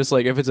also just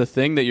like if it's a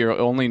thing that you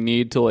only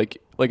need to like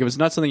if it's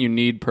not something you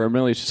need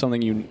permanently, it's just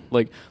something you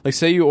like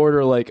say you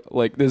order like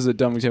this is a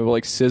dumb example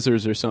like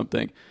scissors or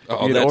something.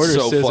 Oh, You'd that's order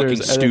so scissors fucking and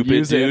then stupid,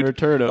 use it and dude.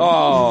 return them.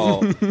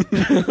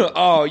 Oh,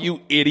 oh,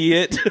 you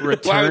idiot!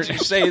 Why would you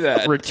say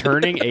that?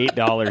 Returning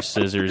 $8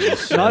 scissors is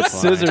so Not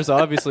funny. scissors,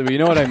 obviously, but you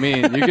know what I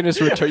mean. You can just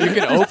return. You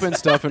can open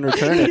stuff and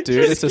return it,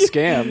 dude. It's a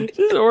scam.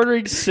 Just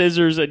ordering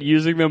scissors and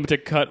using them to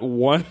cut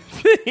one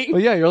thing.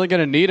 Well, yeah, you're only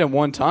going to need them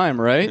one time,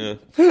 right?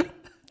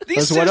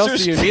 These Because what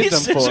else do you need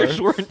these them for? scissors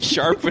weren't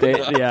sharp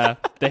enough.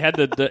 They had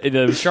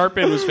the sharp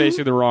end was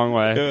facing the wrong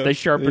way. They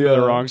sharpened to the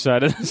Yeah. wrong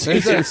side of the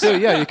scissors. So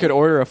yeah, you could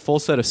order a full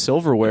set of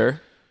silverware,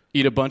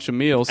 eat a bunch of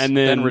meals, And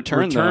then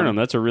return them.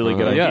 That's a really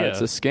good Yeah, idea.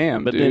 it's a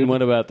scam. But dude. then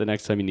what about the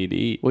next time you need to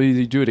eat? Well,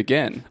 you do it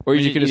again, Or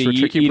you can just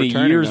keep eat a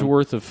returning year's them.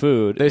 worth of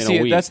food They in see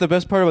a week. that's the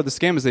best part about the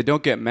scam is they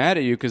don't get mad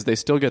at you because they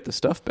still get the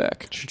stuff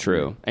back.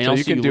 True. And So also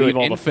you can do leave it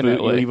all the food,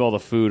 infinitely. you leave all the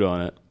food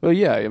on it. Well,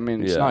 yeah, I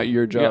mean it's not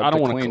your job. Yeah, I don't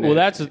to want clean Well, it.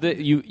 that's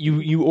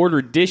you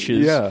order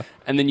dishes, Yeah.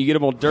 and then you get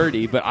them all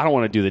dirty. But I don't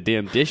want to do the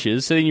damn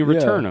dishes, so then you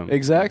return them.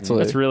 Exactly.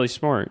 That's really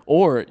smart.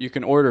 Or you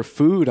can order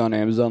food on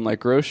Amazon like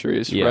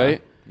groceries, Yeah.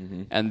 right?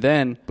 And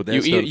then But you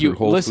that's done eat you through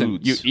Whole listen,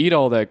 Foods. you eat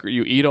all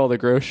all the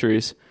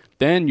groceries.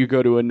 Then you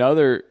go to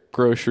another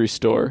grocery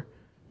store.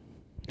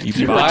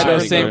 You buy return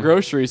those same them.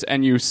 groceries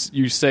and you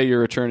say you're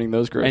returning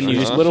those groceries. And you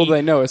just little keep-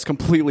 they know it's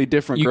completely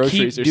different You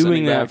groceries. keep you're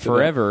doing sending back that to them.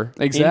 forever,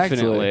 Exactly.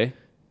 infinitely.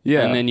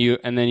 Yeah. and then you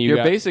you're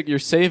got, you're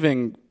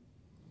saving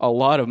a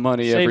lot of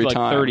money Save every like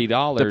time.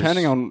 $30,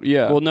 depending on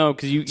yeah. Well, no,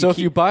 because So if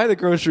you buy the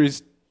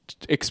groceries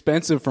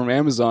expensive from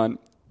Amazon,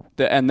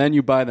 and then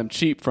you buy them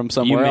cheap from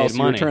somewhere made else,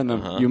 money. you return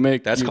them. You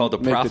make That's you called a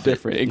make profit. The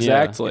difference.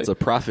 Exactly. It's a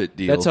profit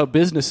deal. That's how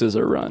businesses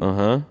are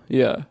run.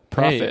 Yeah,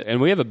 profit. and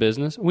we have a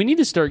business. We need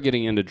to start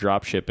getting into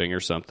drop shipping or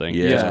something.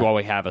 Yeah. just while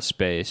we have a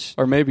space,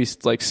 Or maybe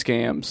like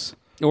scams.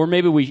 or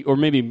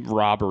maybe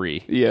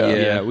robbery. Yeah.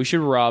 yeah, we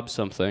should rob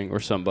something or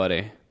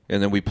somebody.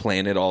 and then we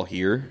plan it all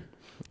here.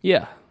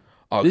 Yeah.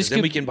 Oh,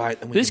 then we can buy.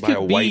 Then we can buy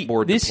a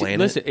whiteboard to plan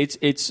listen, it.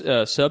 it's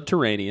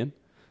subterranean.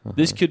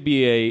 This could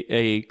be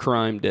a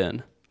crime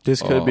den.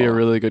 This could be a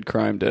really good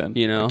crime den.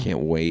 You know,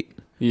 Can't wait.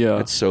 Yeah.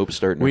 That soap's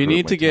starting. To we hurt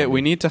need my to get. tummy.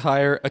 We need to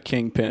hire a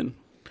kingpin.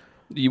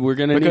 we're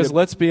gonna Because need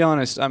let's be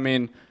honest. I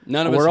mean,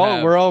 None of us we're all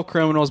have. we're all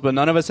criminals, but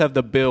none of us have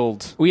the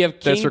build. we have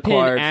that's kingpin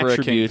required for a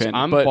attributes. kingpin.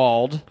 I'm But-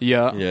 bald.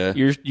 Yeah. Yeah,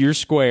 You're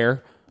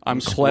square.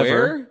 I'm Square?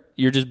 clever.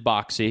 You're just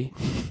boxy.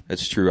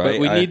 that's true. But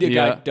we need a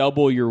guy yeah.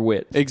 double your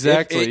width.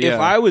 Exactly. If yeah.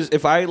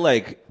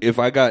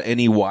 I got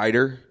any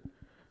wider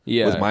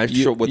Yeah, with my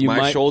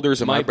you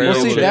shoulders and my might be barrel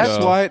well, see, able to chest.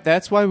 go.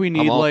 that's why we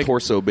need I'm all like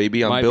torso,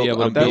 baby. I'm Might built. be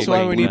able I'm to that's built why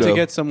like we need to Pluto.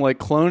 get some like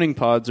cloning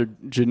pods or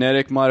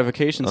genetic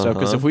modification stuff.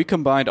 Because if we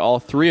combined all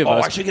three of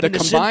us, I should get the into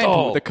combined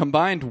synthol. the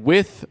combined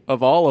width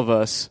of all of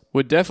us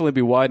would definitely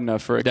be wide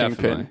enough for a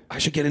Definitely. kingpin. I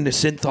should get into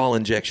synthol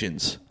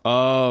injections.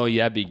 Oh,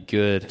 yeah, that'd be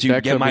good. Dude,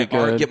 That get could my be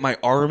good. get my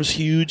arms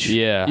huge.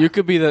 Yeah, You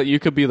could be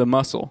the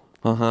muscle.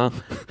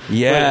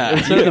 Yeah.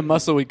 Instead of the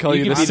muscle, we call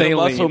you the Be the saline.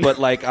 muscle, but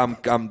like I'm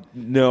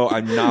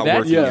not That's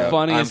working. the out.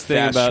 funniest I'm thing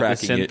about the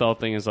fast-tracking it. synthol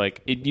thing is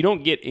like you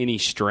don't get any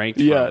strength.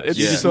 Yeah, from it. it's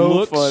You just so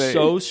look funny.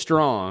 so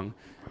strong,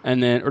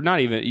 and then or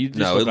not even. You just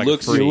No, look it like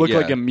looks- free. You look Yeah.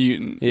 like a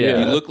mutant. Yeah.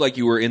 You look like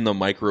you were in the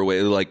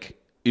microwave. Like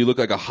you look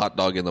like a hot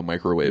dog in the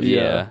microwave.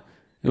 Yeah.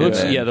 It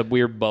looks Yeah. the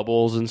weird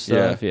bubbles and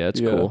stuff. Yeah, it's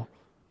Yeah. cool.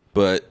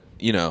 But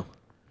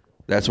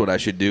that's what I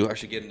should do. I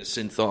should get into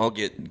synthol,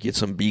 get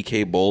some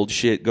BK Bold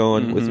shit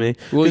going with me.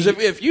 Well, Because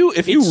if you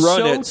it's run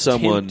so at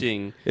someone,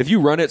 tempting. if you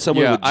run at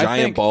someone Yeah, with I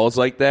giant think- balls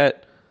like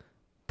that,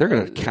 they're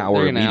gonna cower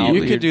they're gonna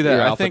immediately. You could do that.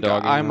 You're I alpha think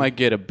dogging I them. might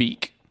get a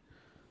beak.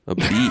 A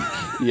beak.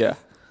 Yeah.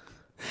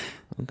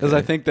 Because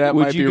I think that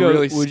Would might you be go-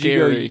 really would you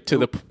scary go- to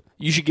the...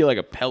 You should get like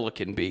a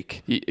pelican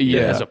beak.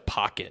 yeah. That has a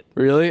pocket.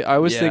 Really? I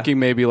was Yeah. thinking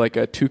maybe like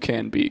a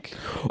toucan beak.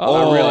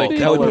 Oh, A that would be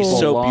colorful,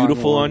 so long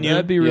beautiful one. on you.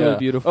 That'd be really Yeah.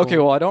 beautiful. Okay,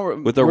 well, I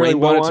don't With a really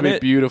rainbow want it to on be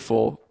it?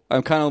 beautiful.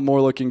 I'm kind of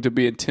more looking to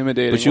be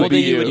intimidating. But you like would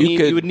Well, be- then you would, you need,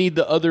 could- you would need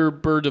the other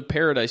bird of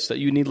paradise. That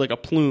you need like a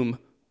plume.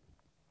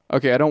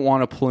 Okay, I don't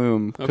want a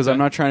plume because Okay. I'm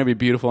not trying to be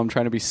beautiful. I'm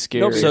trying to be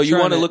scary. Nope, So you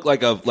trying want to to- look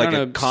like a trying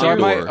to- So I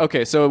condor, might-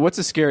 okay, so what's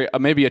a scary?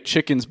 Maybe a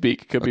chicken's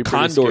beak could be a pretty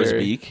condor's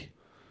scary. beak.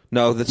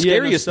 No, the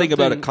scariest thing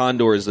about a something-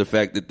 condor is the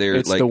fact that they're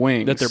It's like the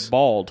wings. That they're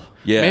bald.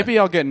 Yeah, Maybe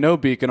I'll get no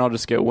beak and I'll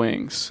just get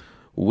wings.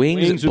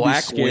 wings, Wings would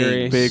black be scary.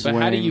 wings. Big But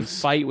how do you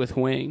wings. fight with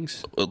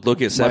wings?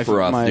 Look at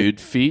Sephiroth, my dude.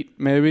 feet,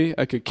 maybe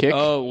I could kick.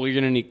 Oh, well, you're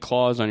gonna need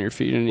claws on your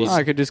feet. You're gonna need-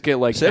 I could just get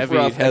like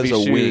Sephiroth heavy has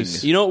a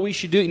shoes. wing. You know what we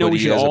should do? You know But what we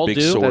he should has a all big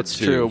do? sword. That's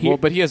too. true. Well,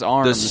 but he has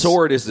arms. The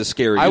sword is the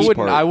scariest I wouldn't.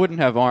 part. I wouldn't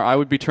have arms. I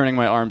would be turning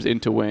my arms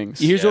into wings.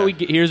 Here's what we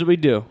get. Here's what we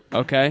do.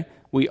 Okay,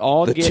 we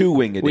all The get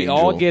two-winged We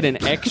all angel. get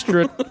an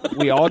extra.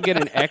 We all get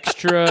an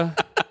extra.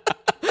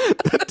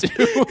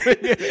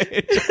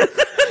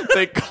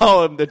 They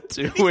call him the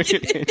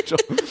two-winged angel.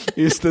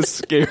 He's the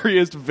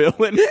scariest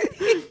villain.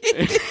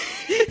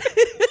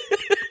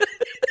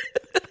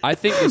 I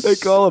think They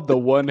this, call him the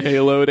one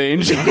haloed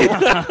angel.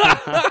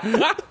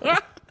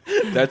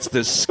 That's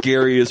the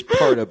scariest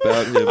part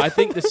about him. I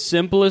think the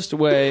simplest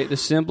way, the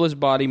simplest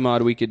body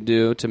mod we could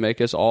do to make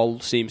us all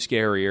seem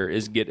scarier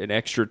is get an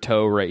extra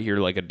toe right here,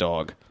 like a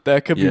dog.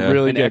 That could Yeah. be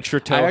really An good.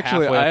 extra toe I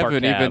halfway up have our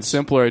an even calves.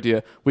 simpler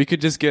idea. We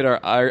could just get our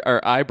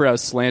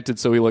eyebrows slanted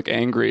so we look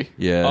angry.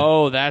 yeah.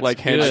 Oh, that's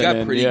Like good. I got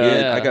henchmen, pretty yeah.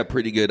 good. I got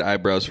pretty good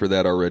eyebrows for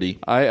that already.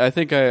 I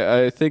think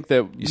that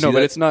see no, but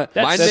that? it's not.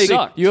 That Mine that's make,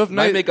 sucked. You have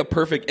mine nice- make a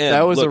perfect M.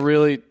 That was Look, a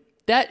really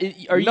That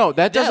are you, no.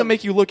 That doesn't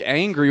make you look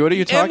angry. What are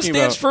you M talking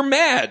stands about? for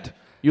mad.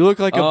 You look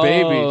like a Oh,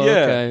 baby. Yeah.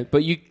 okay.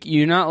 But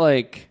you're not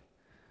like.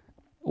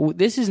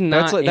 This is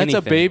not. That's a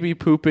anything. baby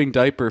pooping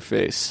diaper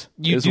face.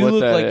 You is do what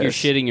look that like is. you're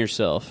shitting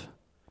yourself.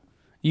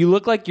 You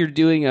look like you're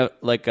doing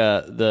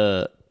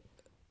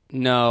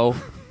no.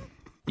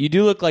 You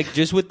do look like,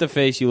 just with the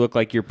face, you look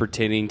like you're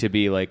pretending to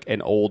be like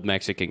an old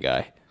Mexican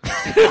guy.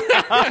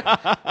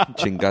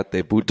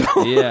 Chingate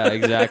puto. Yeah,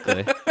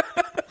 exactly.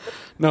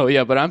 No,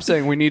 yeah, but I'm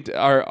saying we need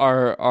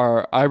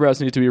our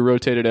eyebrows need to be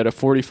rotated at a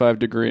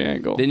 45-degree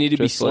angle. They need to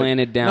be Just like-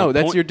 slanted down. No,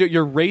 that's Point-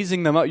 you're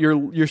raising them up.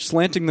 You're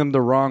slanting them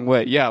the wrong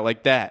way. Yeah,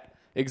 like that.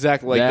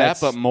 Exactly like That's-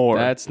 that, but more.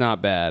 That's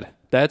not bad.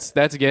 That's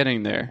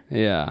getting there.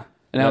 Yeah.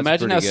 Now That's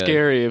imagine how pretty good.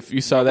 scary if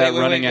you saw that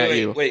running at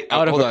you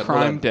out of hold a on, crime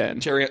hold on. den.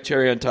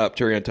 Cherry on top.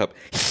 Cherry on top.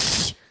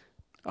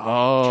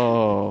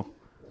 Oh.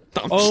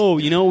 Oh,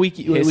 you know what we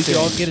could Hissing.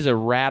 all get is a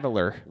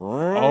rattler.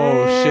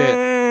 Oh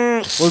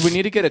shit. Would we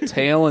need to get a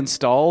tail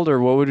installed, or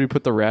what would we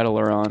put the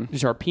rattler on?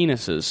 Just our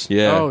penises.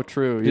 Yeah. Oh,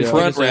 true. Just Yeah.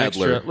 Front give us an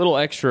rattler. extra, little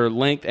extra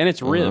length, and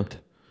it's ribbed.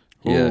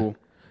 Yeah. Ooh.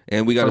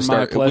 And we got to For my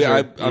start.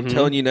 pleasure. I'm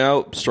telling you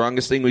now,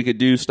 strongest thing we could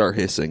do: start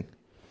hissing.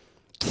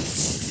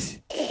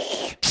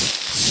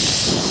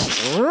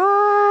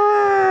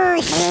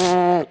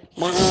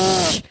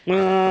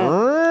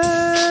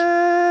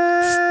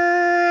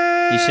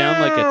 You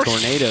sound like a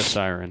tornado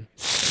siren.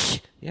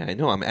 Yeah, I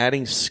know. I'm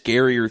adding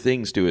scarier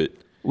things to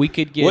it. We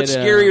could get What's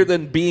scarier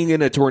than being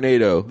in a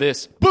tornado?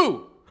 This.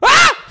 Boo!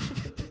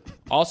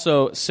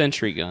 also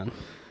sentry gun.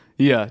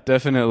 Yeah,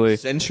 definitely.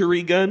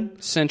 Century gun?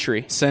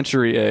 Sentry.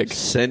 Century egg.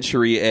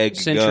 Century egg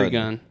Sentry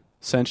gun.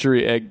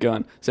 Century egg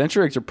gun.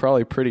 Century eggs are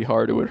probably pretty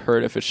hard. It would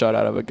hurt if it shot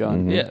out of a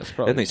gun. Yeah, it's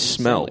probably And they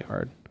smell. insanely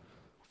hard.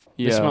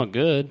 Yeah. They smell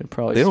good. It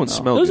probably They don't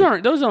smell Those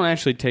good. don't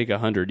actually take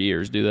 100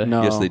 years, do they?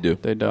 No, Yes, they do.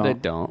 They don't. They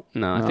don't.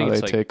 No, I No, think they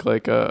it's like take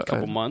like a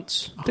couple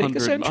months. Take a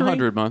 100, century.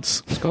 100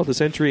 months. It's called the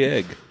century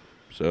egg.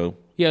 So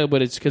Yeah,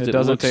 but it's because It it,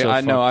 doesn't looks take. so I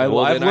know. fucked up.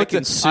 Well, I've then I looked can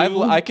at.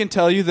 sue. I can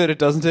tell you that it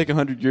doesn't take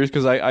 100 years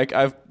because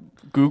I've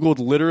Googled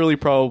literally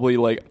probably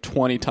like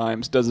 20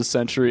 times. Does a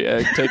century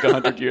egg take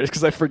 100 years?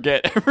 Because I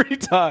forget every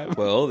time.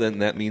 well, then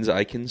that means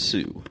I can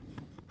sue.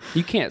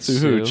 You can't So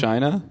sue. who?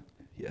 China?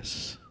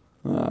 Yes.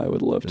 I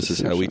would love This to. is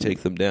sue how we China.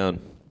 take them down.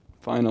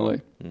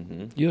 Finally.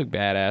 You look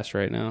badass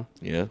right now.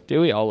 Yeah.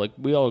 Dude, we all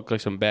look like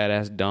some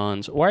badass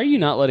dons. Why are you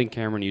not letting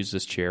Cameron use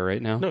this chair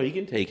right now? No, you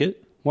can take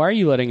it. Why are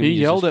you letting him He use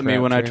yelled this at me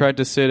crap when I chair? tried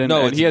to sit in.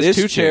 No, and it's he has this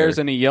 2 chairs,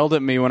 chair. and he yelled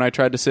at me when I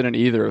tried to sit in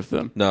either of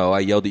them. No, I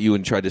yelled at you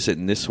and tried to sit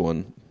in this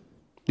one.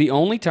 The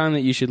only time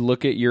that you should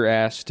look at your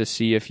ass to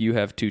see if you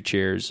have 2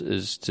 chairs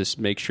is to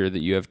make sure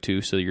that you have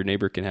 2 so your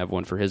neighbor can have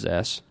one for his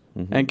ass.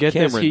 And get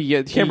this, Cameron,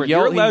 he Cameron, you're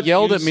yelled, allowed he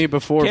yelled to at use- me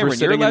before Cameron, for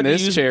sitting you're in allowed to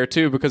this use- chair,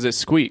 too, because it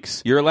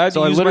squeaks. You're allowed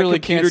so to use I literally my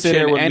computer can't sit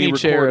chair in when any we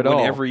chair record at all.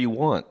 whenever you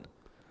want.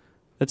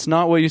 That's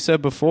not what you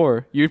said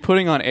before. You're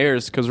putting on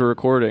airs because we're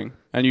recording,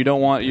 and you don't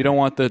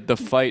want the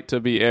fight to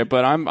be air.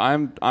 But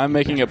I'm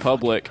making it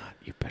public.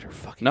 You better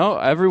fucking No,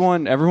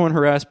 everyone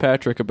harassed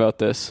Patrick about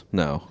this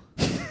no.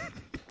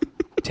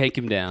 Take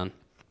him down.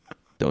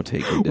 Don't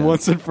take him down.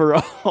 once and for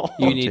all.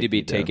 You need take to be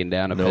him down. taken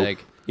down a Nope. peg.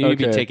 You need to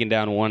be Okay. taken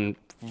down one.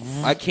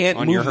 I can't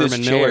on move your this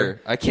Herman chair.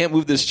 Miller. I can't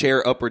move this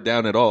chair up or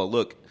down at all.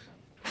 Look,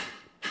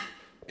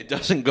 it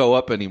doesn't go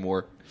up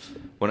anymore.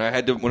 When I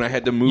had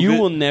to move You it,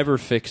 will never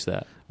fix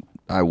that.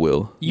 I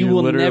will. You You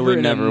will literally never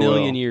in never a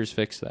million will. years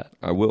fix that.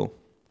 I will.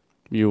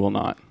 You will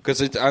not. Because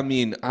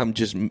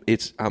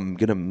I'm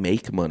gonna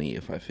make money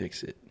if I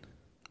fix it.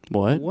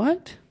 What?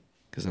 What?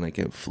 Because then I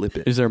can flip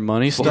it. Is there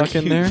money Fuck stuck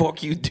in you, there?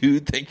 Fuck you,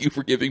 dude. Thank you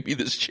for giving me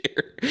this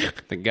chair.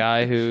 The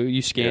guy who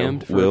you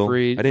scammed for Will. a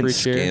free I didn't free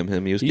chair? scam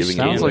him. He was You giving it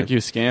Sounds away. like you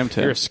scammed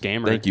him. You're a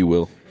scammer. Thank you,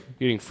 Will.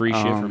 You're getting free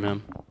shit from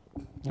him.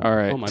 All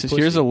right. Oh, my so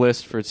pussy. here's a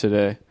list for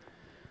today.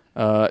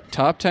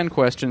 Top 10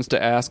 questions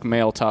to ask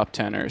male top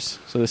teners.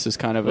 So this is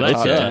kind of a Well,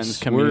 top that's 10 us.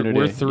 community.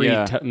 We're 3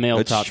 Yeah. male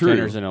That's top true.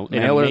 teners in a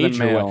Male or the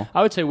major way. male?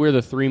 I would say we're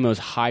the 3 most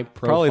high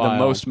profile. Probably the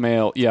most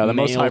male. Yeah, the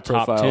most male high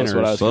top profile is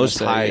what I was tenors. going to Most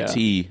say. high yeah.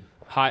 T.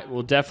 high.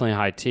 Well, definitely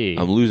high T.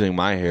 I'm losing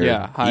my hair.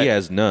 Yeah, high- he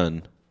has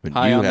none. But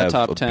high you on the have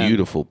top a 10.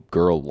 beautiful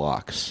girl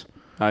locks.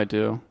 I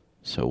do.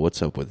 So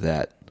what's up with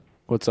that,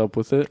 What's up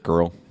with it?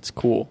 girl? It's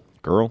cool.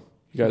 Girl,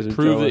 You guys are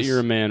Prove that jealous. you're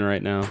a man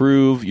right now.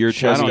 prove your I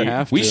chest. don't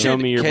have to. We Show should-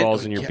 me your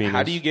balls and your How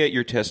penis. do you get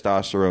your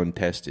testosterone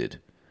tested?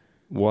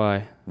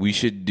 Why? We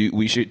should.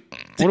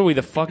 What are we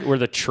the fuck? We're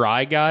the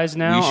try guys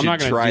now. We should I'm not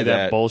going to try do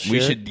that bullshit.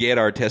 We should get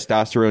our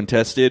testosterone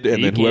tested, and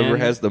You then whoever can.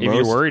 has the if most,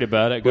 you're worried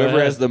about it, go whoever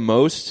ahead. has the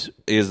most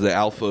is the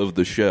alpha of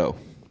the show.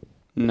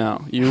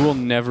 No, you will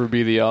never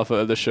be the alpha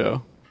of the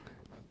show.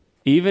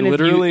 Even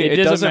Literally, if it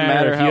you, doesn't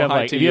matter if how you have high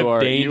like T if you you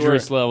have are. You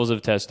dangerous are- levels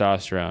of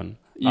testosterone.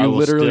 You I will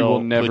literally still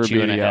will never put you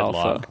be in a the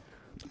headlock.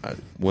 alpha.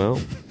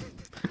 Well,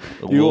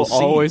 You will we'll see.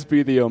 always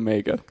be the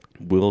omega.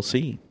 We'll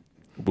see.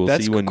 We'll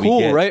That's see when cool,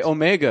 we get, right?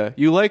 Omega.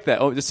 You like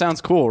that? Oh, it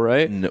sounds cool,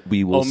 right? No,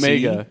 we will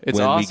Omega. see It's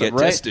when awesome, we get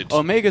right? tested.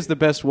 Omega's the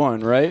best one,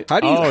 right? How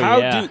do you? Oh, how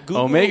yeah. do Google,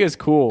 Omega's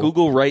cool.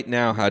 Google right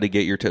now how to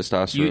get your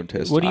testosterone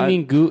tested. What do you I-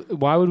 mean?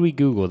 Why would we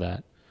Google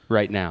that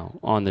right now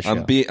on the show?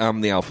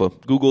 I'm the alpha.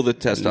 Google the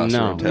testosterone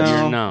no, test.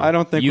 you're No, no. I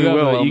don't think you we have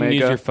will, You can use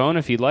Omega. your phone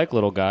if you'd like,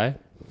 little guy.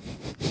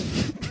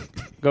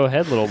 Go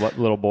ahead,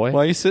 little boy.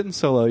 Why are you sitting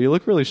so low? You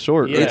look really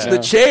short. Yeah. It's the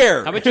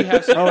chair. How about you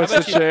have? Some, Oh, it's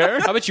the chair?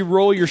 How about you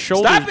roll your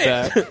shoulders Stop it!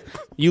 back?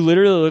 You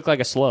literally look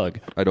like a slug.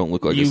 I don't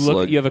look like You a look.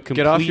 slug. You have a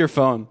complete. Get off your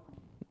phone.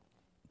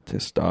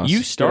 testosterone.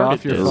 You started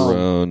off your this.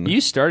 phone.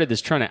 You started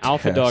this trying to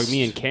alpha dog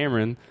me and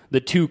Cameron, the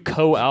 2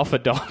 co-alpha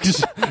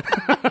dogs,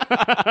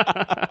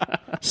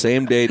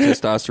 Same day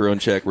testosterone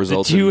check the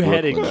results in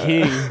 2-headed Brooklyn.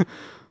 king.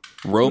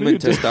 Roman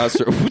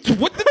testosterone.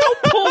 What?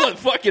 Don't pull a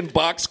fucking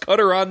box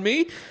cutter on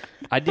me.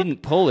 I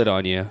didn't pull it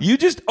on you. You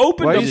just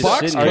opened Why are a you, box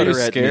sitting are cutter you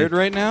at scared me.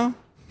 right now?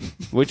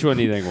 Which one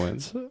do you think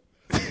wins?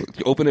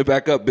 Open it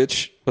back up,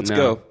 bitch. Let's No.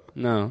 go.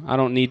 No, I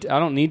don't need. I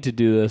don't need to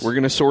do this. We're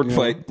gonna sword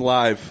fight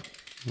live.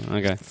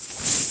 Okay.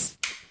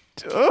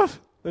 Ugh,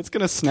 that's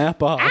going to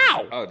snap off.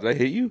 Oh, did I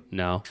hit you?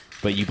 No,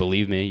 but you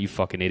believe me, you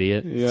fucking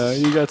idiot. Yeah,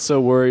 you got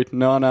so worried.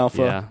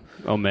 Non-alpha.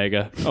 Yeah.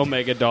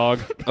 Omega dog.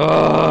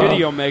 You're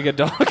the Omega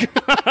dog.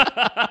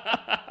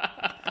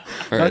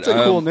 All That's right,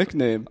 a cool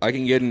nickname. I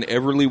can get an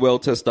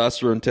Everlywell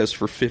testosterone test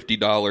for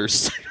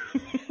 $50.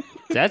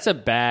 That's a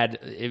bad.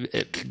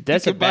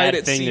 That's a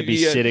bad thing to be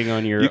sitting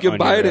on your. You can on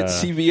buy your, it at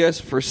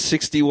CVS for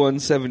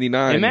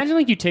 $61.79. Imagine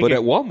like you take. but a,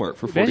 at Walmart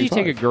for $45. Imagine you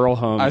take a girl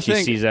home I and she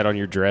think- sees that on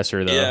your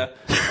dresser though. Yeah.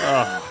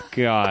 Oh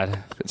God.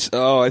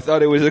 Oh, I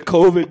thought it was a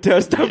COVID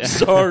test. I'm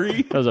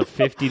sorry. That was a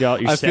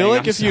 $50. I feel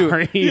like if you-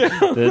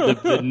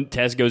 the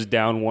test goes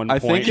down 1 I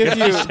point. think if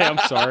you- say I'm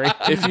sorry.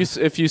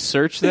 If you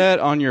search that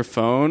on your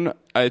phone,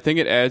 I think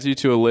it adds you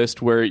to a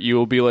list where you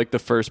will be like the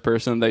first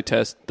person they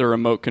test the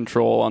remote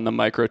control on the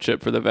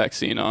microchip for the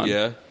vaccine on.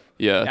 Yeah.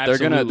 Yeah,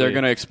 Absolutely. they're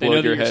gonna They explode know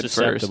that your you're head first.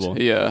 susceptible.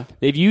 Yeah.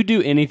 If you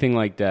do anything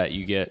like that,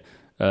 you get.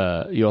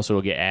 You also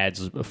will get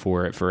ads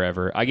for it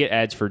forever. I get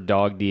ads for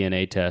dog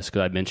DNA tests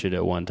because I mentioned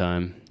it one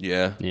time.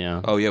 Yeah.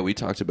 Yeah. Oh, yeah. We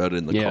talked about it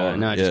in the car. Yeah,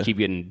 no, I just keep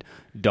getting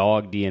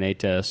dog DNA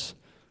tests.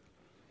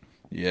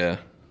 Yeah.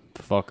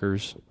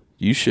 Fuckers.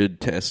 You should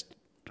test,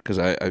 because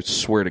I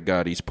swear to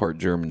God, he's part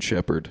German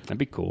Shepherd. That'd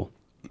be cool.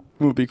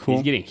 Would be cool.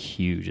 He's getting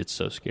huge. It's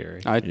so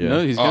scary. I know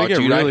he's gonna get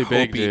dude, really I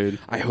big, hope he- dude.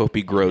 I hope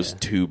he grows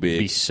too It'd be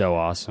big. so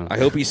awesome. I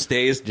hope he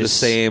stays the Just-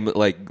 same,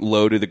 like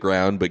low to the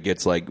ground, but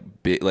gets like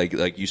big,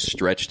 like you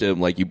stretched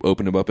him, like you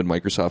opened him up in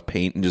Microsoft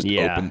Paint and just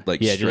yeah. opened,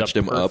 like yeah, stretched just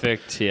him a up.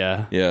 perfect,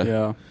 Yeah. Yeah.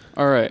 Yeah.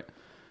 All right.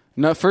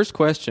 Now, first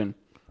question: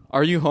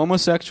 are you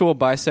homosexual,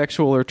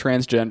 bisexual, or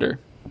transgender?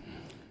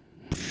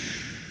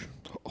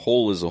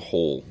 Hole is a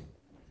hole.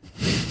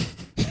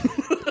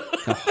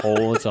 A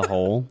hole is a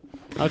hole.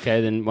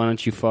 Okay, then why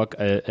don't you fuck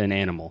an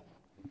animal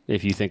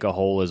if you think a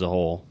hole is a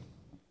hole?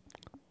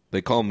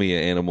 They call me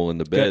an animal in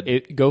the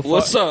bed. Go fuck.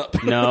 What's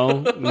up?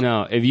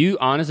 No. If you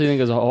honestly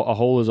think a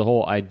hole is a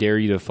hole, I dare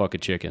you to fuck a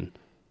chicken.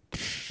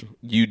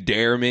 You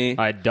dare me?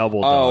 I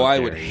double. Oh, I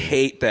dare would you.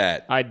 hate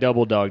that. I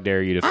double dog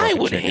dare you to fuck I a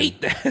would chicken.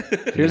 hate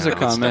that. Here's a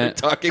comment.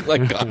 Talking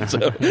like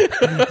Gonzo.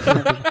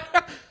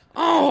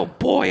 Oh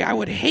boy, I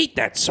would hate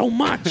that so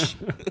much.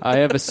 I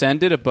have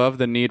ascended above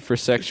the need for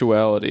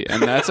sexuality,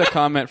 and that's a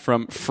comment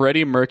from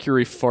Freddie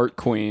Mercury Fart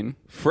Queen.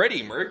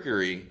 Freddie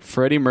Mercury.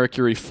 Freddie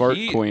Mercury Fart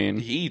Queen.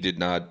 He did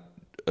not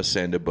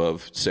ascend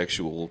above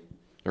sexual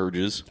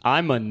urges.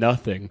 I'm a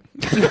nothing.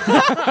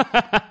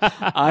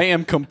 I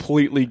am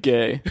completely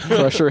gay.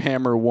 Crusher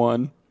Hammer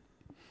 1.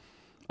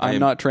 I'm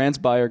not trans,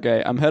 bi, or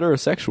gay. I'm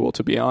heterosexual,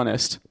 to be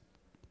honest.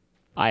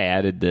 I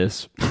added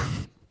this.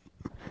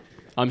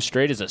 I'm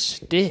straight as a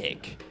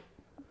stick.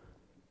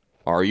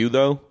 Are you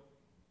though?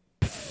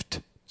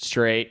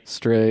 Straight.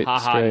 Straight.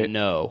 Haha, straight.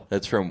 no.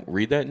 That's from.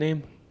 Read that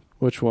name.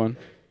 Which one?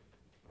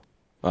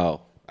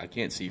 Oh, I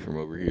can't see from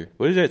over here.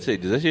 What does that say?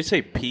 Does that just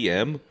say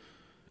PM?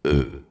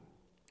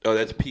 Oh,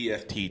 that's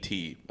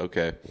PFTT.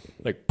 Okay.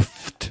 Like,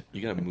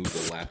 You gotta move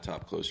the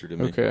laptop closer to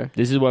me. Okay.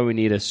 this is why we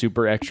need a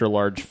super extra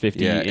large 50-inch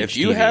Yeah, if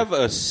you TV. have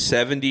a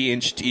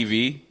 70-inch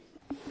TV,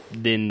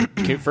 then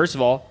first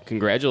of all,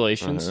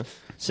 congratulations. Uh-huh.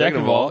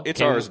 Second of all, it's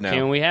can, ours now.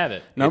 Can we have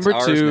it? Number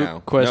it's ours 2 now.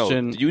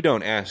 question. No, you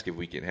don't ask if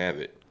we can have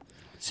it.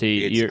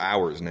 See, It's you're,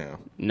 ours now.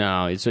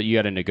 no, it's you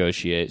got to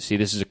negotiate. See,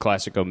 this is a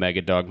classic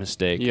Omega Dog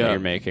mistake Yeah. that you're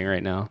making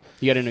right now.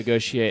 You got to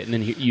negotiate, and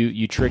then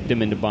you tricked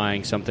him into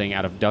buying something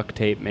out of duct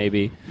tape,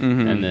 maybe,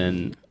 and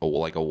then Oh,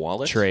 like a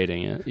wallet?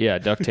 trading it. Yeah,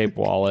 duct tape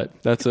wallet.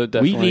 That's a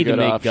definitely We need good to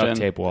make option. duct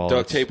tape wallets.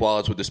 Duct tape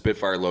wallets with the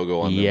Spitfire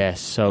logo on them.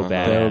 Yes, so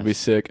bad. That would be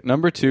sick.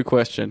 Number 2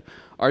 question.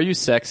 Are you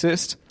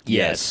sexist?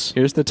 Yes.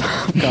 Here's the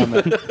top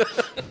comment.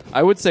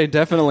 I would say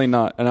definitely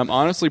not, and I'm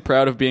honestly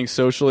proud of being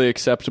socially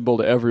acceptable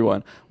to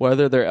everyone,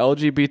 whether they're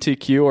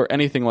LGBTQ or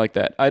anything like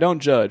that. I don't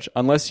judge,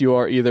 unless you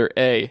are either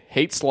A,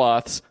 hate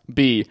sloths,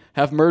 B,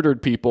 have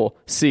murdered people,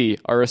 C,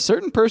 are a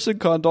certain person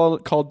called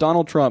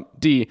Donald Trump,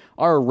 D,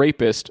 are a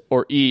rapist,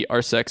 or E, are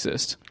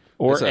sexist.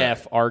 Or What's that?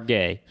 F, are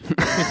gay.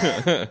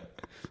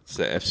 What's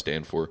the F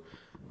stand for?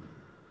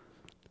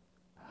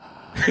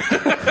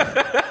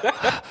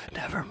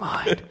 Never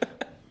mind.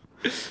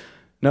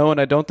 No,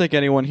 and I don't think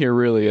anyone here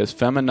really is.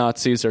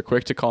 Feminazis are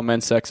quick to call men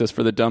sexist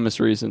for the dumbest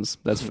reasons.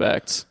 That's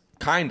facts.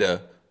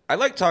 Kinda. I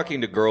like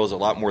talking to girls a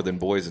lot more than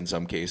boys in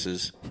some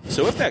cases.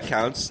 So if that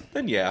counts,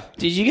 then yeah.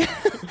 Did you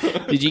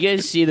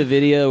guys see the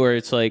video where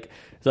it's like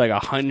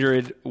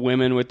 100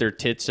 women with their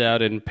tits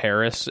out in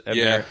Paris,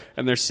 and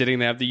they're sitting.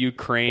 They have the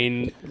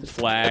Ukraine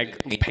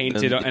flag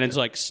painted, and it's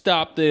like,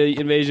 "Stop the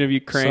invasion of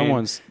Ukraine."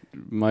 Someone's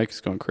mic's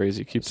going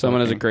crazy.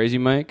 Someone has a talking. crazy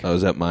mic. Oh,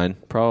 is that mine?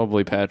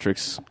 Probably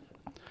Patrick's.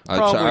 It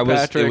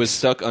Patrick's. was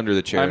stuck under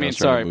the chair. I and mean, was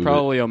trying to sorry, move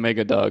probably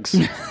Omega Dogs.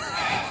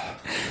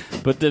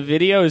 But the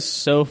video is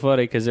so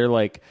funny because they're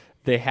like,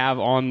 they have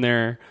on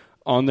their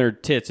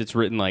tits, it's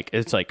written like,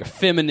 it's like a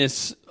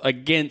feminist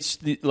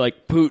against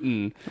like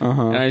Putin,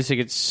 and I just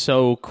think it's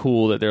so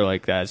cool that they're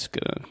like, that's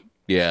gonna,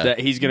 that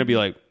he's gonna be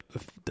like,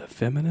 the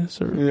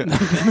feminists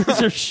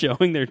are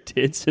showing their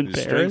tits in The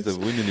Paris. strength of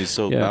women is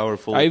so Yeah.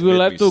 powerful. I it will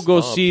made have me to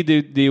go stop. see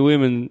the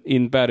women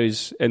in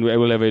Paris, and I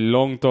will have a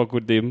long talk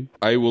with them.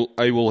 I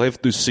will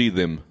have to see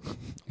them.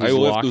 He's I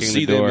will have to locking the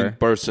see them door. in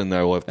person.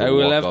 I will have to I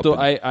will walk have up to.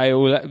 and- I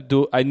will have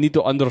to. I need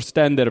to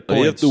understand their I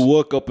have points. to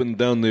walk up and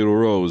down the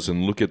rows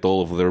and look at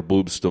all of their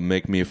boobs to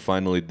make me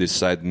finally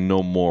decide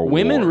no more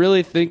Women war.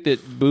 really think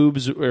that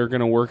boobs are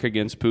going to work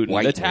against Putin.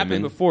 White That's happened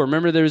women. before.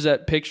 Remember, there was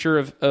that picture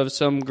of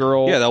some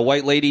girl. Yeah, that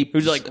white lady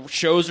who's like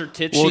shows her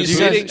tits. She's she's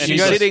sitting. and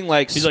She's sitting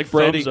like He's like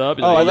spreading. thumbs up.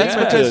 He's Oh, like, that's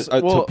yeah. because-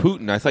 to well-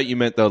 Putin. I thought you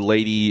meant the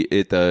lady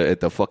at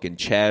the fucking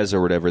Chaz or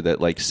whatever that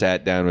like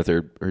sat down with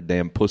her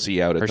damn pussy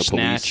out at her the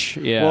snatch.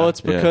 police. Yeah. Well, it's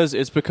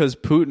because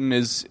Putin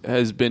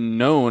has been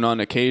known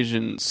on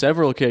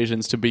several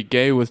occasions to be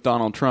gay with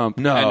Donald Trump.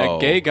 No. And a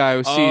gay guy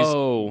who sees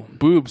Oh.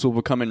 boobs will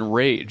become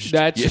enraged.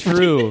 That's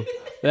true.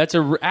 That's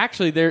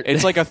actually there.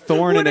 It's like a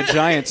thorn in a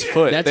giant's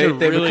foot. That's they, a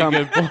they really become,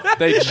 good point.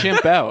 They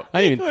chimp out.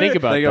 I didn't even think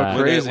about They go that.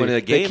 crazy. When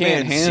a gay They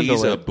can't man handle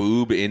sees it. a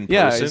boob in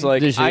Yeah, person, he's like,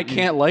 There's I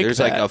can't like there's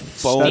that. like a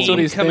foam That's what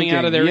he's coming thinking.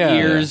 out of their Yeah.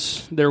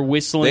 ears. They're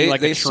whistling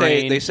like they a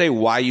train. say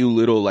why you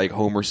little like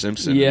Homer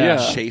Simpson.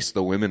 Yeah. and chase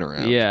the women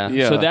around. Yeah.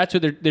 Yeah. So that's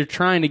what they're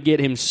trying to get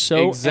him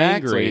so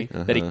Exactly.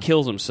 angry that he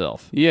kills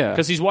himself. Yeah.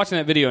 Because he's watching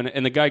that video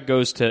and the guy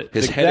goes to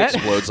His the, head that-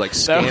 explodes like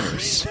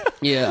scanners.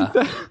 Yeah.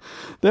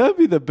 That would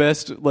be the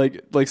best. Like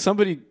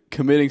somebody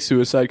committing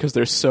suicide because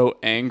they're so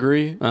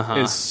angry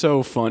is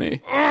so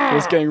funny.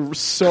 It's getting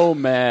so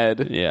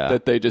mad Yeah.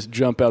 that they just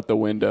jump out the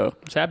window.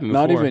 It's happened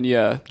Not before. even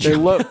they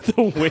love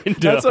the window.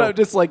 That's what I'm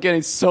just like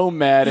getting so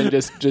mad and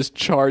just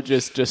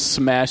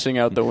smashing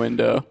out the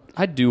window.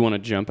 I do want to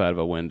jump out of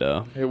a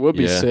window. It would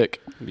be Yeah.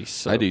 sick. It'd be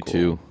so I do cool.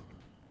 too.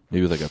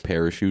 Maybe with like a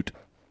parachute.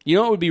 You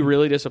know what would be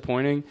really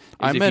disappointing? Is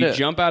I if met you a-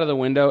 jump out of the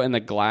window and the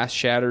glass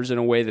shatters in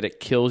a way that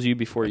it kills you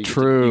before you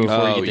True. Get to,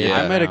 before Oh, you get yeah.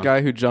 I out. met a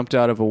guy who jumped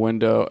out of a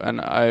window,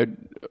 and I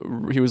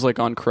he was like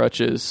on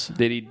crutches.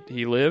 Did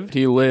he lived?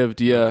 He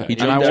lived, yeah. He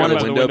And I jumped out wanted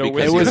of the to- window it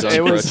because was- he was it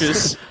on was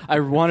crutches. I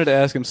wanted to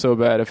ask him so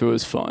bad if it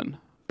was fun.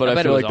 But I I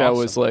bet feel it like was that awesome.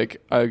 was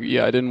like, I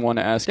didn't want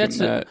to ask him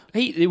that.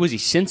 Was he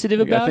sensitive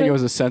I about think it? it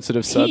was a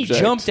sensitive He subject.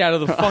 jumped out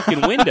of the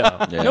fucking window.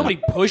 Yeah. Nobody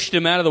pushed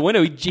him out of the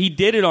window. He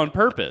did it on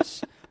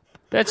purpose.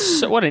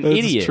 What an That's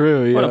idiot.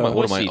 true, What yeah. a One of my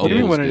pussy, What do you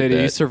mean dude. when an did idiot?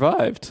 He that.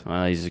 survived.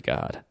 Well, he's a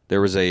god. There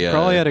was a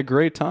Probably had a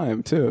great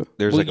time, too.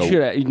 there's Well, like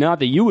you a should, not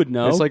that you would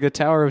know. It's like the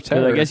Tower of But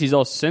Terror. I guess he's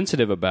all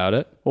sensitive about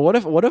it. Well,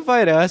 what if I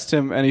had asked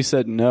him and he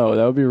said no?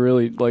 That would be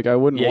really, like, I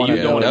wouldn't want you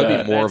to don't know want that to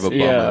would be more of a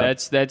Yeah. bummer.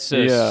 That's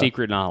Yeah.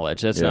 secret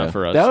knowledge. That's Yeah. not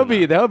for us. That to would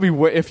be know.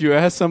 if you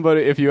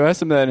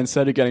ask him that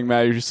instead of getting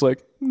mad, you're just like,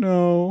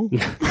 no.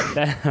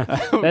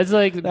 That's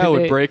like That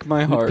would break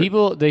my heart.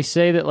 People they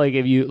say that like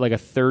if you like a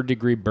 3rd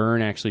degree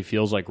burn actually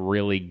feels like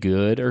really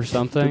good or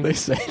something. They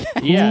say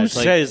that. Yeah, who it's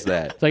like, says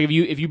that? it's like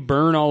if you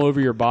burn all over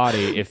your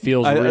body, it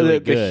feels really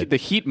good. The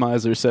heat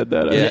miser said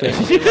that. Yeah. I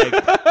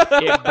think.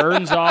 It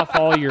burns off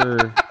all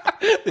your.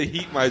 The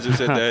heat miser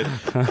said that.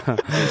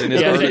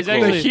 Yeah, it's The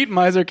actually- heat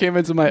miser came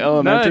into my Now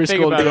elementary that I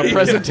think school to do about a it-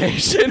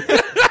 presentation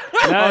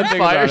Now on I think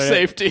fire about it,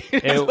 safety.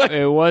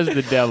 It was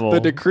the devil. The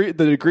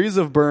degrees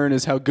of burn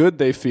is how good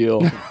they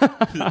feel.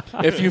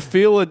 If you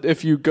feel it,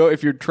 if you're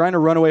trying to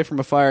run away from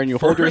a fire and you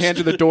hold your hand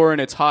to the door and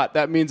it's hot,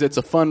 that means it's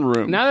a fun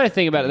room. Now that I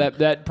think about it,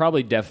 that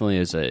probably definitely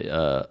is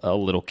a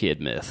little kid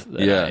myth.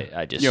 That Yeah.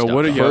 I just Yo, stuck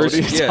what are on. you?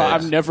 First- yeah.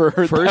 I've never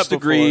heard First that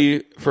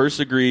before.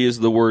 degree is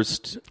the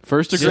worst.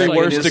 First degree, Just like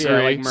worst it is, degree.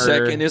 yeah, like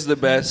murder. Second is the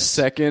best.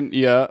 Second,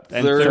 yeah.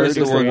 And Third is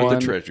the one with one.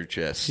 the treasure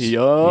chest.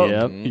 Yup.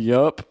 Yep.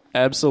 Yup.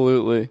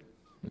 Absolutely.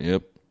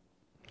 Yep.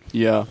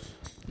 Yeah.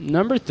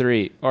 Number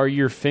 3, are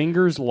your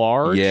fingers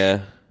large? Yeah.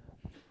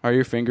 Are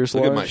your fingers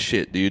Look large? at my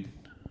shit, dude.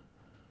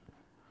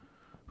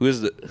 Who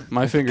is the?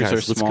 My fingers Guys, are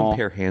let's small.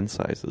 compare hand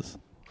sizes.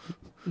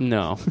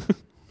 No.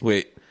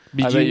 Wait.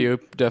 I bet you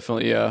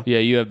definitely, yeah. Yeah,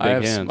 you have big I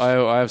have, hands. I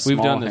have small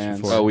We've done this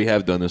hands. before. Oh, we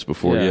have done this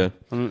before. Yeah.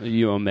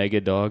 You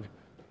omega dog.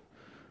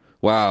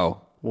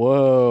 Wow.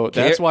 Whoa,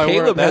 that's why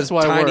Caleb we're has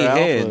tiny we're alphas.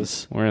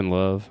 hands. We're in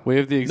love. We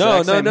have the No,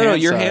 exact no, same no, no.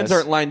 hand Your size. hands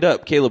aren't lined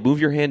up. Caleb,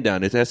 move your hand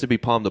down. It has to be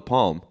palm to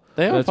palm.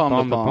 They are That's palm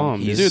palm to to palm.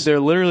 palm. Dude, they're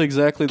literally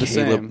exactly the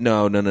Caleb, same.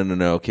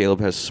 no.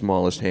 Caleb has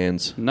smallest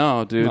hands.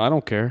 No, dude. No, I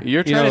don't care.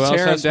 You're You know trying who to else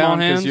tear him has small down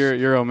because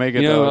hands? you're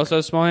omega You know who dog. else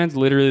has small hands?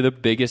 Literally the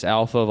biggest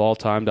alpha of all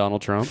time,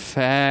 Donald Trump.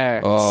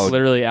 Facts. Oh,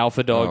 Literally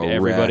alpha dog Oh, to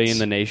everybody rats. in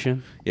the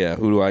nation. Yeah,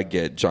 who do I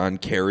get? John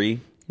Kerry,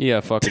 Yeah,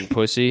 fucking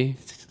pussy.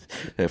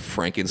 that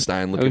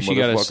Frankenstein I looking wish you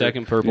got a motherfucker.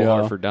 second Purple Yeah.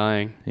 Heart for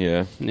dying.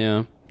 Yeah,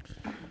 Yeah.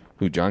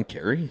 who? John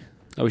Kerry?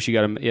 I wish you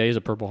got a. Yeah, he's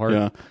a Purple Heart.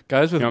 Yeah.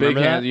 Guys with You don't big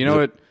remember hands. that? You know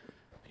what?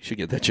 You should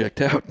get that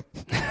checked out.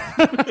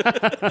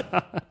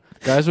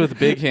 Guys with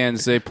big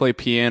hands, they play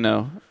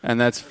piano, and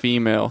that's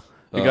female.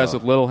 The guys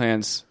with little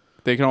hands,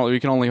 we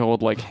can only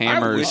hold like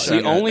hammers. wish The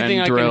and, only and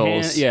thing drills. I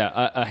can hand,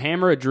 yeah, a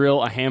hammer, a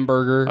drill, a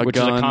hamburger, A which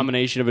is gun. a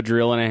combination of a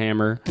drill and a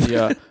hammer.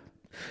 Yeah.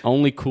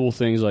 Only cool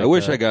things like I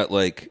wish that. I got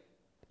like,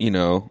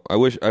 I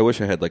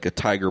wish I had like a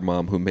tiger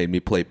mom who made me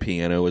play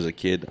piano as a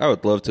kid. I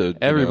would love to. you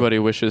Everybody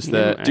know. wishes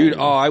that. Dude,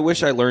 I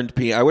wish I learned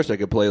piano. I wish I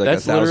could play like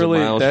That's 1,000 literally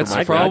miles. that's from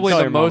my probably I'd tell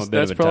the your mom a most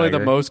bit of that's a probably the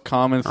tiger. most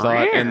common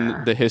thought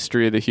in the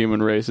history of the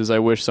human race is I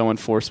wish someone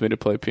forced me to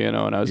play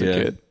piano when I was Yeah.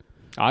 a kid.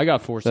 I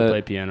got forced to That-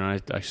 play piano.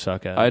 And I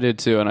suck at it. I did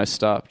too, and I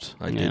stopped.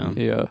 I didn't.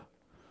 Yeah.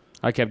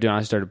 I kept doing.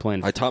 I started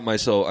playing. I taught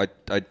myself.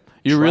 I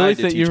You tried really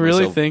to think- teach you really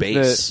myself think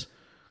bass.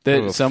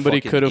 That What a somebody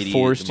fucking could have idiot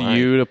forced am I.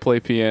 you to play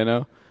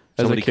piano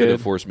as Somebody a could kid.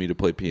 have forced me to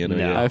play piano.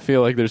 No. Yeah. I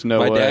feel like there's no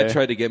My way. dad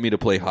tried to get me to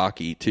play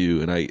hockey too,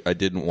 and I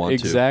didn't want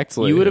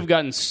exactly. you would have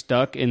gotten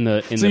stuck in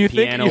the So you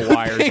think- piano you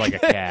wires think- like a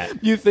cat.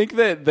 You think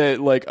that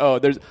like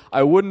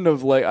I wouldn't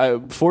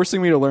have forcing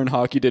me to learn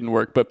hockey didn't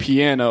work, but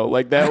piano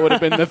like that would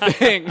have been the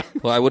thing. to.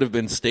 Well, I would have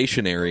been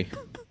stationary.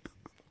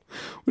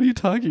 What are you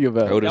talking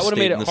about? I would have That would've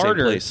stayed made in it the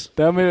harder. same place.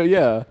 That made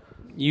yeah.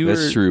 You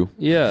That's were- true.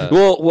 Yeah.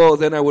 Well,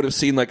 then I would have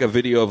seen like a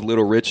video of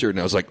Little Richard, and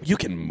I was like, "You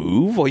can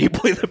move while you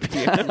play the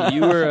piano."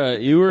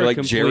 you were Or like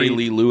a Jerry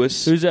complete- Lee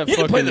Lewis. Who's that You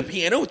can play the fucking-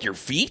 piano with your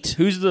feet.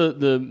 Who's the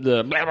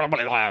blah, blah,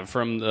 blah, blah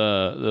from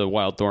the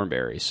Wild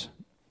Thornberries?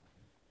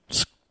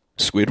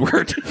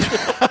 Squidward.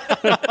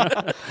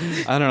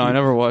 I don't know. I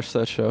never watched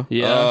that show.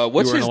 Yeah.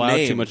 What's you weren't his allowed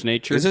name? Too much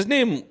nature. Is his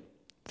name?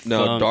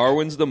 No, Funk.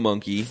 Darwin's the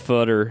monkey.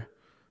 Futter.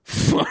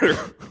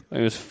 Futter.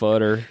 It was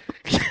Futter.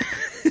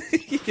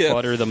 Yeah,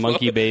 Futter the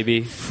monkey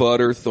baby.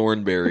 Futter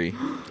Thornberry.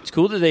 It's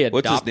cool that they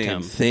What's adopt his name?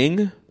 him.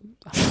 Thing.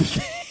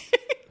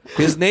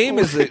 His name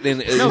is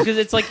No, because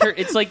it's like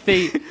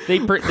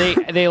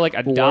they like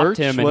adopt Lurch?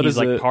 him and What he's is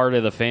like it? part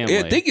of the family.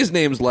 I think his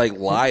name's like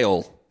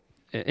Lyle.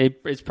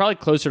 It's probably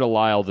closer to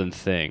Lyle than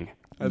Thing.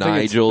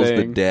 Nigel's the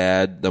thing.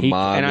 dad. The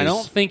mom and I is...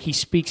 don't think he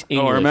speaks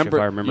English. Oh, remember?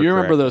 if I remember you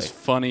remember correctly. those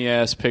funny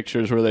ass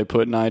pictures where they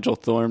put Nigel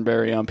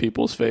Thornberry on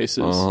people's faces?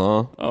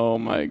 Uh-huh. Oh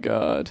my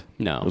god!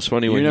 No, It was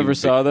funny You when never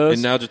saw those?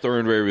 And now just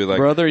Thornberry be like,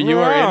 Brother, you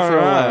are in for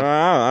a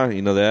laugh.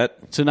 You know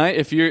that? Tonight,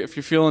 if you're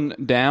feeling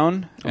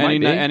down might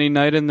be. any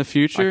night in the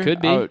future, I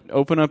could be.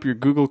 Open up your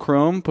Google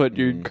Chrome, put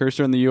your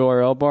cursor in the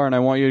URL bar, and I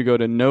want you to go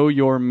to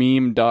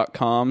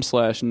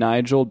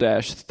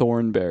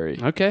knowyourmeme.com/Nigel-Thornberry.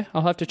 Okay,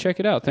 I'll have to check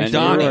it out. Thanks. And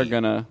Donnie. you are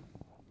gonna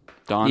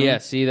Donnie. Yeah,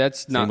 see,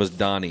 that's His name not was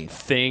Donnie.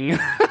 thing.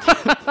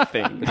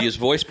 thing. He was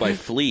voiced by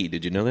Flea.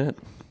 Did you know that?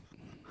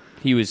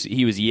 he was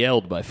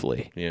yelled by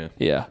Flea. Yeah.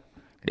 Yeah.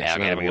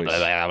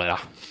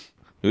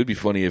 It would be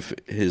funny if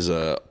his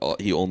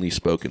he only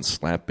spoke in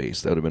slap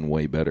bass. That would have been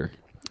way better.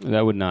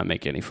 That would not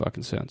make any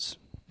fucking sense.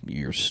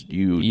 You're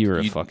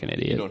a fucking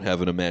idiot. You don't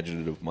have an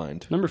imaginative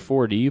mind. Number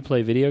 4, do you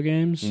play video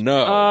games?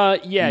 No.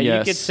 Yeah,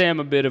 Yes. you get Sam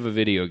a bit of a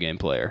video game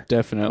player. I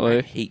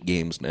Definitely. hate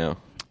games now.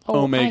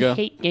 Omega. I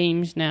hate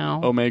games now.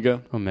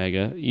 Omega.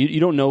 Omega. You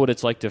don't know what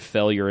it's like to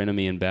fell your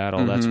enemy in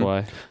battle. That's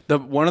why.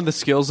 One of the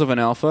skills of an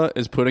alpha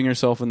is putting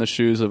yourself in the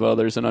shoes of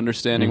others and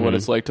understanding what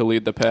it's like to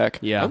lead the pack.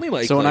 Yeah. I only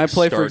like, So when I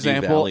play, for Stardew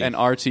example, Valley. an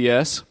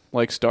RTS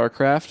like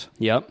StarCraft,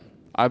 Yep.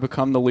 I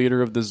become the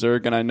leader of the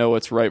Zerg, and I know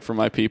what's right for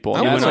my people.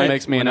 And Yeah, that's when what I-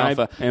 makes me an when I-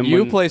 alpha. and You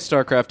when- play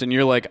StarCraft, and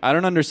you're like, I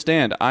don't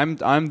understand.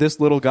 I'm this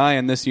little guy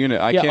in this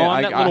unit. I Yeah, can't.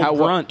 I'm that little how-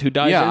 grunt who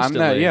dies yeah,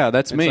 instantly. I'm that. Yeah,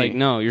 that's It's me. like,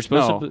 no, you're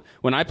supposed No. to.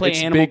 When I play It's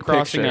Animal big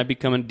Crossing, picture. I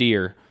become a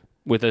deer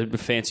with a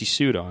fancy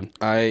suit on.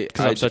 I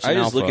 'Cause I'm such an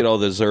just look alpha. at all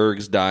the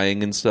Zergs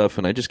dying and stuff,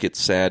 and I just get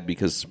sad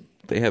because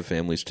they have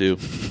families too.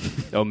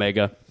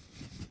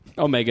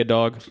 Omega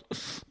dog.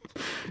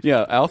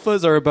 Yeah,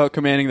 alphas are about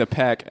commanding the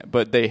pack,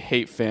 but they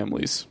hate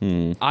families. I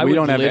We would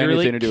don't have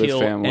literally anything to do with kill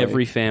family.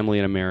 every family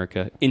in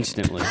America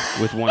instantly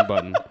with one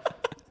button.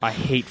 I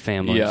hate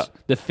families. Yeah.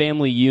 The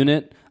family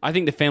unit. I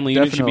think the family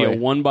unit should be a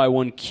Definitely.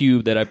 1x1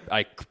 cube that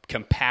I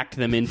compact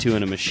them into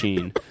in a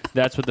machine.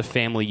 That's what the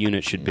family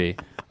unit should be.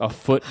 A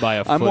foot by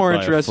a foot. I'm more by a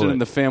interested foot. in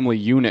the family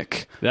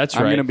eunuch. That's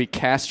I'm right. going to be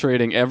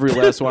castrating every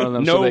last one of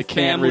them no so they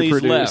can't families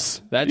reproduce.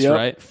 left. That's Yep.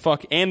 right.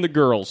 Fuck, and the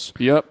girls.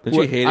 Yep. Don't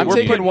you hate it I'm when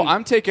taking people-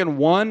 I'm taking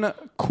one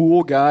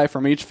cool guy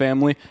from each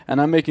family,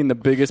 and I'm making the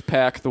biggest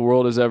pack the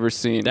world has ever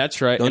seen.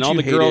 That's right. Don't and all you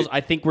the hate girls, it?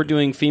 I think we're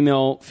doing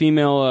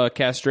female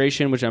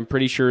castration, which I'm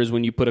pretty sure is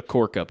when you put a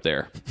cork up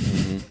there.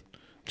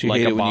 Do you Like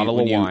hate a it when bottle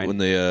when of wine.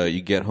 when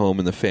you get home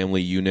and the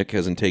family eunuch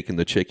hasn't taken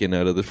the chicken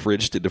out of the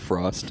fridge to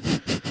defrost?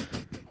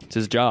 It's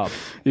his job.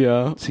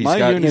 Yeah, He's my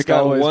got- eunuch he's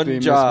got always one be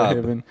job.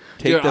 misbehaving.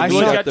 Take Dude, the I meat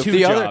He's saw got the two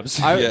the other-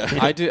 jobs.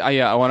 I did.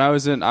 Yeah, when I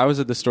was at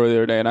the store the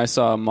other day, and I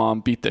saw a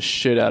mom beat the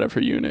shit out of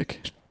her eunuch.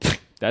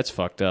 That's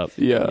fucked up.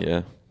 Yeah,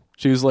 Yeah.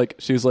 She was like,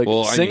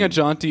 Well, I sing a mean-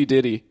 jaunty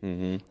ditty right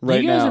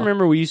Do you guys now.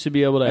 remember we used to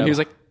be able to? And have- he was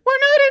like, "We're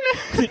not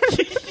in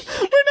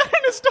we're not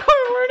in a store.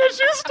 We're in a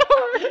shoe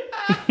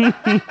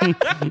store."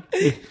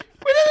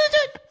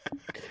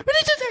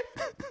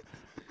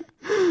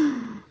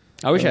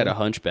 I wish I had a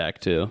hunchback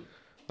too.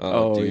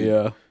 Oh dude.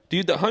 yeah.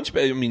 Dude, the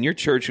hunchback, I mean, your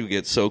church would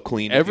get so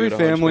clean. if Every you had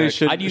a family hunchback.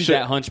 should. I'd use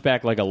that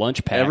hunchback like a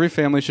lunch pack. Every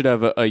family should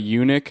have a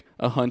eunuch,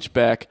 a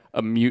hunchback,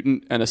 a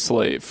mutant, and a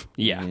slave.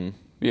 yeah,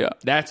 Yeah.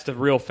 that's the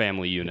real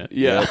family unit.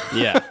 Yeah.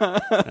 yeah,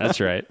 that's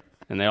right.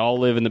 And they all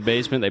live in the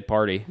basement. They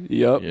party.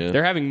 Yep. Yeah.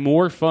 They're having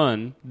more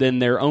fun than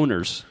their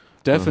owners.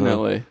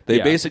 Definitely. They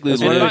Yeah. basically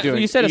That's what live, are they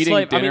doing? You said a Eating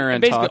slave. I dinner mean,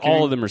 and basically talking?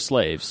 all of them are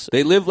slaves.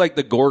 they live like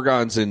the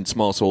Gorgons in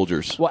Small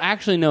Soldiers. Well,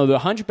 actually, no. The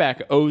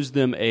hunchback owes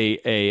them a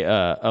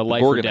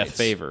life or death Gorgonites.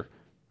 favor.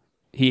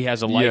 He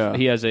has a life. Yeah.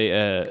 He has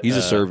a. He's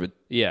a servant.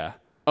 Yeah.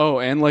 Oh,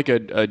 and like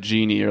a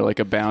genie or like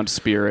a bound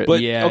spirit.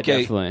 But- Yeah.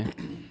 okay. Definitely.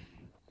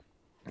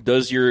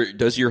 Does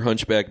your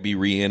hunchback be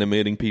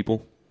reanimating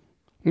people?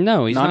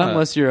 No, he's not not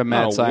unless you're a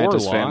mad not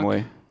scientist warlock.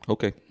 family.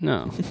 Okay.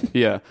 No.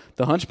 Yeah,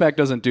 the hunchback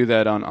doesn't do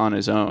that on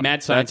his own. Mad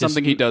That's scientist.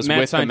 something he does mad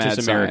with the mad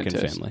scientist American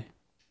scientist. family.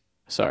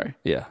 Sorry.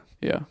 Yeah.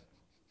 Yeah.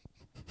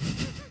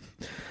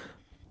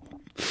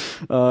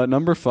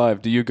 Number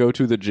 5. Do you go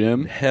to the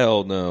gym?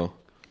 Hell no.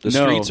 The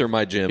No. streets are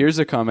my gym. Here's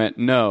a comment.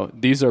 No,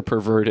 these are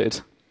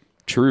perverted.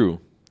 True.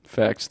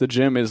 Facts. The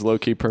gym is low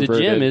key The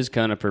perverted. gym is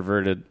kind of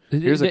perverted.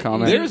 Here's a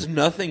comment. There's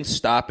nothing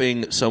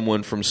stopping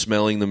someone from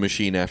smelling the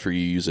machine after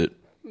you use it.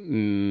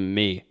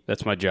 Me.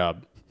 That's my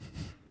job.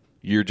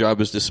 Your job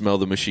is to smell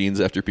the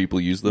machines after people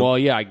use them. Well,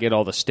 yeah, I get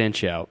all the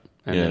stench out,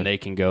 and Yeah. then they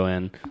can go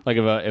in. Like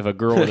if a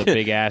girl with a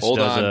big ass Hold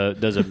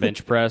does a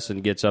bench press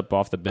and gets up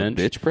off the bench,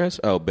 Bitch press?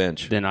 Oh,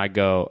 bench. then I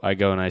go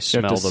and I you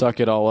smell have to the. suck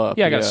it all up.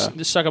 Yeah, I got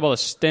to suck up all the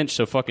stench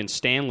so fucking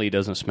Stanley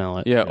doesn't smell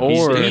it. Yeah, he's,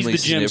 or- he's Stanley the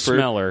gym Sniffer.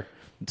 smeller.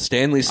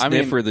 Stanley I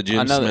mean, Sniffer, the gym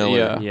another- smeller,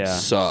 yeah. Yeah.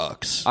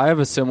 sucks. I have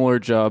a similar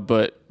job,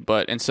 but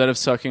But instead of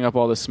sucking up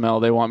all the smell,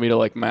 they want me to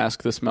like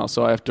mask the smell.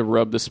 So I have to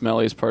rub the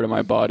smelliest part of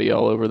my body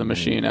all over the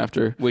machine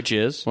after Which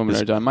is? when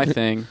we're done. My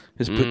thing.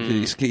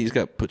 He's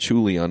got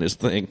patchouli on his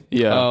thing.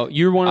 Yeah. Oh,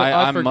 you're one of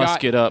I forgot,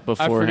 musk it up I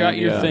beforehand. forgot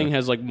your yeah. thing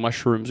has like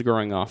mushrooms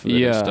growing off of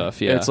it and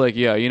stuff. Yeah. It's like,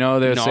 you know,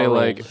 they say Gnarled.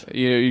 like,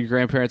 your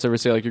grandparents ever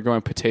say like you're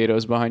growing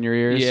potatoes behind your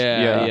ears?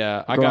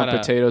 Yeah. I'm growing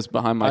potatoes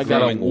behind my I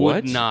got a thing.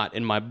 wood knot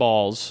in my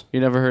balls. You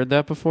never heard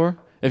that before?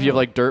 If you have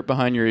like dirt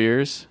behind your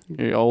ears,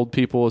 your old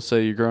people will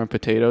say you're growing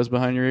potatoes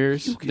behind your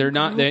ears. They're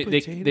not.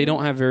 They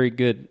don't have very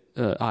good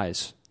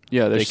eyes.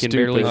 Yeah, They can stupid.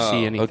 barely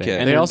see anything. okay.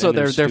 And They also and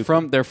they're stupid.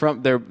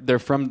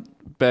 from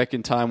back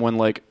in time when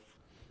like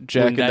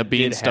Jack When and the that did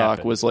Beanstalk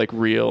happen. was like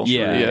real.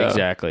 Yeah,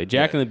 exactly.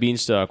 Jack and the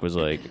Beanstalk was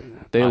like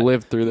They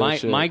lived through that my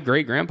shit. my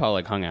great grandpa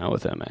like hung out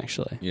with them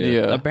actually.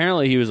 Yeah.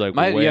 Apparently he was like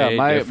My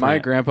way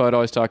grandpa would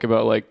always talk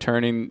about like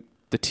turning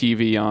the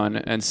TV on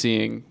and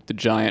seeing the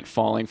giant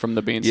falling from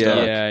the Beanstalk.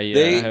 Yeah.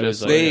 It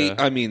was like,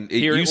 I mean, it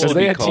Hearing- used well, to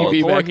They be had called.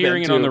 TV or back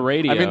hearing then, it on too. the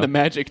radio. I mean, the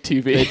magic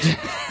TV.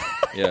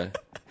 Yeah,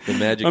 the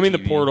magic. I mean the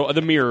TV. portal,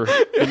 the mirror,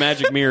 the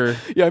magic mirror.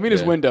 yeah, I mean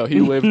his window. He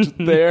lived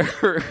there.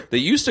 They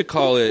used to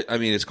call it. I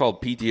mean, it's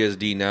called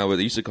PTSD now, but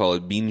they used to call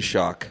it bean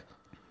shock.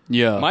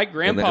 yeah. My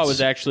grandpa that's-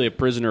 was actually a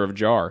prisoner of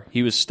jar.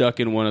 He was stuck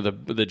in one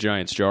of the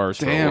Giants' jars.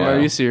 For Damn, a while. are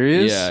you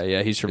serious?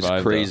 Yeah, he It's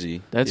survived. crazy.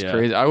 though. That's Yeah.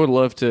 crazy. I would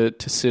love to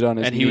sit on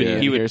his And knee he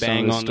and hear would some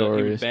bang of on his the he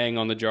stories. would bang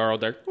on the jar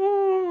out there.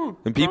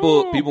 And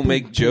people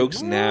make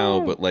jokes now,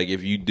 but like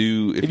if you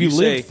do, if you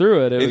say, lived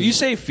through it, it if was- you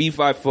say fee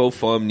fi fo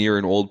fum near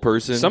an old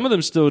person, Some of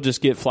them still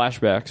just get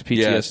flashbacks. PTSD.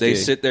 yeah, they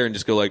sit there and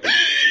just go like,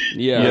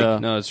 Yeah. Yeah.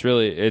 No, it's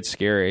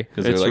scary.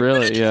 they're It's like,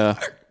 really, yeah.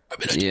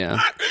 Yeah.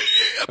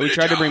 We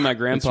tried to bring my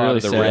grandpa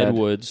really to the sad.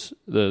 redwoods,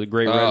 the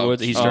great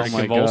redwoods. He started Oh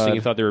my convulsing. God. He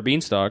thought they were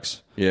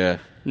beanstalks. yeah.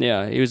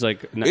 Yeah, he was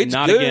like, It's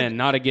 "Not good. again,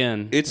 not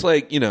again." It's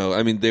like,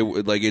 I mean, they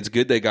like it's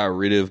good they got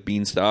rid of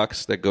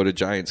beanstalks that go to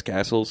giants'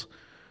 castles.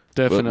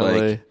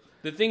 Definitely. like,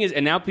 The thing is,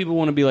 and now people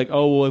want to be like,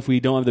 "Oh, well, if we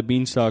don't have the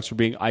beanstalks, we're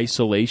being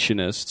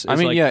isolationists." I It's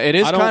mean, like, yeah, it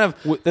is I don't- kind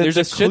of the there's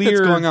a shit clear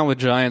that's going on with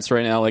Giants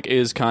right now. Like,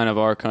 is kind of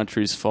our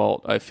country's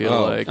fault. I feel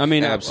Oh, like. I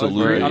mean,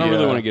 Absolutely. I don't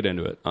really Yeah. want to get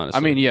into it. Honestly, I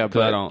mean, yeah, 'Cause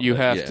I but don't. you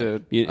have Yeah.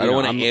 to. You I don't know,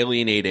 want I'm- to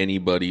alienate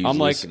anybody who's I'm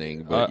like,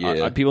 listening, but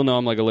yeah. people know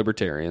I'm like a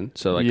libertarian,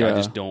 so like I Yeah.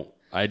 just don't.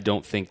 I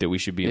don't think that we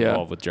should be Yeah.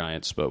 involved with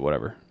giants, but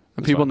whatever.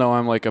 It's People fine. know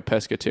I'm like a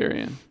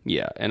pescatarian.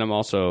 Yeah, and I'm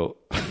also.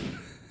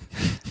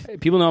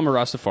 People know I'm a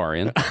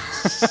Rastafarian.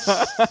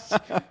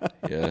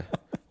 Yeah.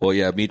 Well,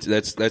 yeah, me too.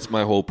 That's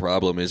my whole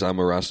problem is I'm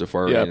a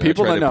Rastafarian. Yeah, and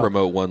people I try know. to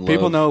promote one love.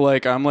 People know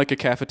like I'm like a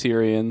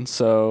cafeterian,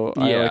 so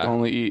I Yeah. like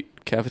only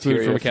eat cafeteria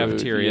Food from a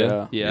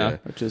cafeteria. Yeah. Yeah.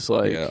 Which is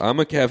like Yeah, I'm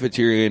a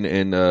cafeterian,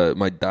 and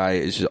my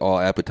diet is just all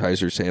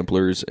appetizer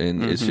samplers,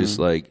 and it's just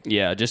like,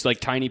 Yeah, just like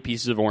tiny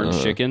pieces of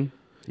orange chicken.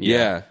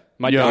 yeah.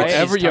 My Yo, diet is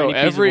every tiny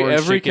pieces of orange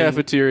every chicken.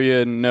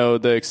 cafeteria know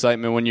the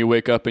excitement when you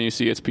wake up and you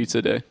see it's pizza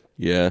day.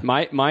 Yeah.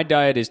 My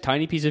diet is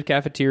tiny piece of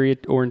cafeteria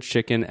orange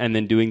chicken, and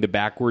then doing the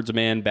backwards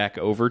man back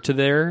over to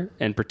there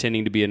and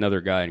pretending to be another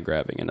guy and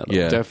grabbing another.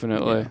 Yeah. one.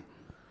 Definitely.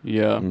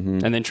 Yeah.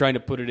 And then trying to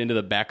put it into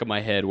the back of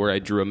my head where I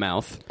drew a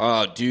mouth,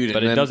 Oh, dude.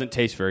 but and it then doesn't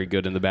taste very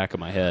good in the back of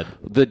my head.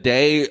 The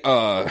day,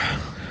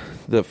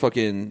 the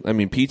fucking, I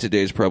mean, pizza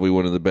day is probably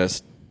one of the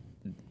best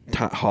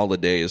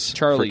holidays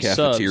Charlie for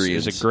Subs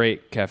cafeterians. is a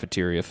great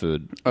cafeteria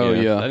food. Oh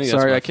yeah. I think that's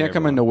Sorry, my I can't favorite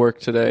come one. into work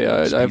today. I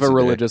have pizza a day.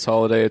 religious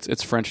holiday.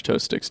 It's French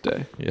toast sticks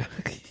day. Yeah.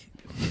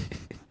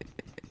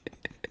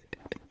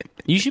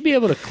 You should be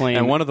able to claim.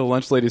 And one of the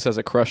lunch ladies has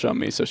a crush on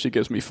me, so she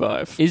gives me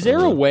 5. Is there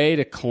a way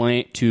to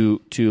claim to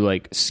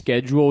like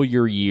schedule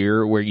your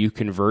year where you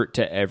convert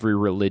to every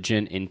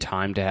religion in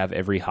time to have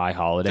every high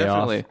holiday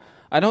Definitely. off?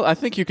 I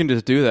think you can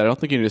just do that. I don't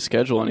think you need to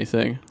schedule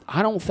anything.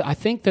 I don't. I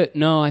think that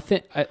no. I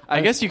think. I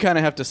guess you kind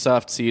of have to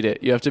soft seed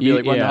it. You have to be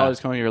like, when the yeah. holidays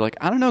come, you're like,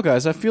 I don't know,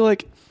 guys. I feel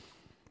like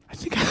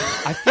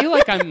I feel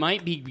like I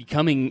might be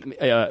becoming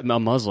a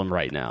Muslim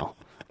right now.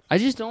 I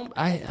just don't.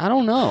 I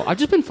don't know. I've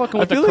just been fucking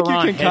I with feel the like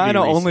Quran you can kind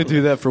of heavy only recently.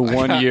 do that for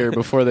 1 year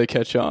before they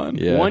catch on.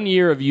 Yeah. 1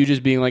 year of you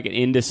just being like an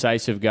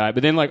indecisive guy,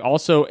 but then like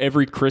also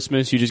every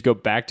Christmas you just go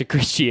back to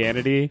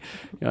Christianity.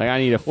 You're like, I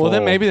need a full. Well,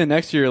 then maybe the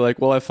next year, you're like,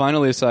 well, I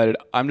finally decided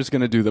I'm just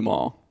going to do them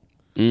all.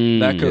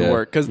 That could Yeah.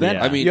 work because then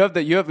Yeah. I mean-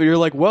 you're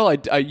like, well,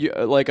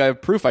 I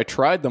have proof. I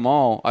tried them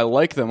all. I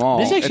like them all.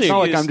 This actually it's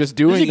not is, like I'm just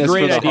doing this is a this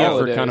great for the idea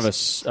holidays. for kind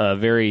of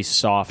a very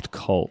soft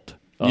cult.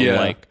 Of Yeah.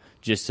 like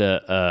just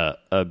a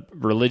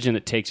religion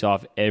that takes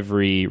off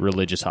every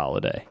religious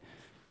holiday.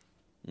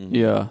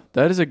 Yeah,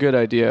 that is a good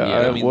idea.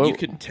 Yeah, I mean, you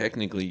could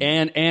technically.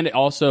 And it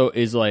also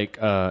is like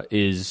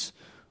is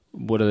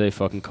what are they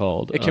fucking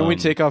called? Can we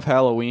take off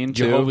Halloween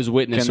too? Jehovah's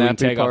Witness? Can So we that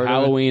can be take off part of it?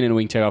 Halloween and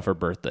we can take off our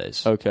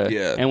birthdays. Okay.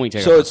 Yeah. And we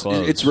take so off it's our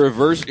clothes. it's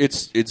reverse.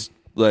 It's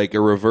like a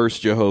reverse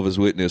Jehovah's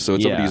Witness. So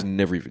it's somebody Yeah. who's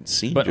never even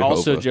seen. But Jehovah.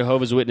 also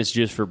Jehovah's Witness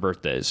just for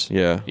birthdays.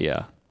 Yeah.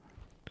 Yeah.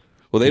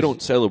 Well, they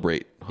don't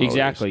celebrate. holidays.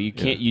 Exactly. You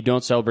Yeah. can't. You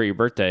don't celebrate your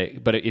birthday.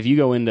 But if you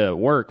go into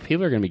work,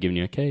 people are going to be giving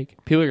you a cake.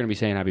 People are going to be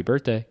saying happy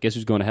birthday. Guess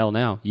who's going to hell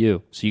now?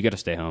 You. So you got to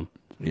stay home.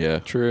 Yeah.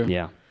 True.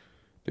 Yeah.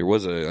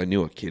 I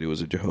knew a kid who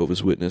was a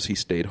Jehovah's Witness. He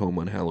stayed home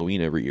on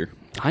Halloween every year.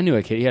 I knew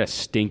a kid. He had a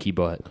stinky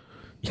butt.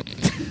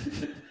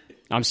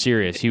 I'm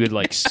serious. He would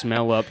like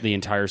smell up the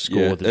entire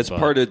school with his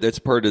butt. That's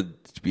part of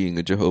being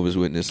a Jehovah's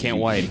Witness. Can't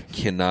You wipe.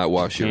 cannot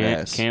wash your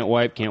ass. Can't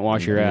wipe. Can't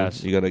wash your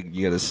ass. You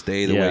gotta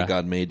stay the way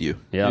God made you.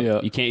 Yep.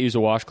 Yeah. You can't use a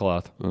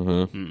washcloth.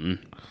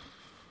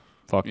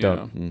 Fucked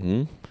up.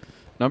 Mm-hmm.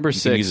 Number You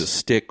can use a 6.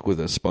 stick with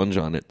a sponge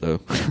on it,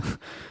 though.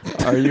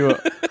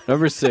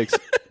 Number 6?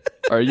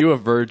 Are you a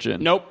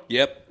virgin? Nope.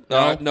 Yep.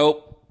 Nope.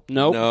 Nope.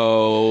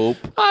 Nope.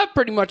 I've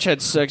pretty much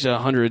had sex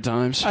 100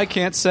 times. I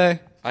can't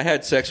say. I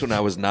had sex when I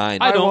was 9.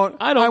 I won't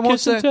don't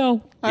kiss say. and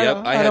tell. I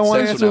had don't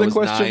wanna sex answer when I the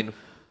was question.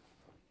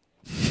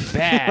 9.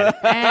 Bad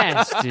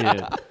ass,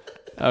 dude.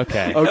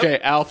 Okay. Okay,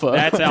 alpha.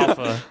 That's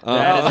alpha.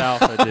 That is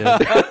alpha,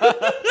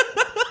 dude.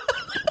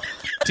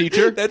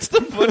 Teacher. That's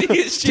the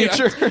funniest shit.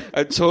 Teacher.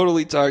 I've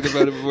totally talked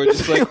about it before.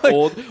 Just like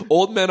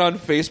old men on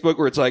Facebook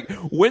where it's like,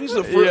 when's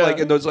the first, like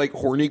in those like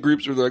horny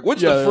groups where they're like,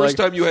 when's the first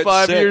time you had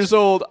 5 sex? years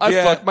old. I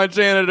Yeah. fucked my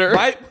janitor.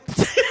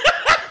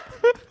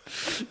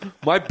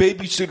 My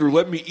babysitter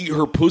let me eat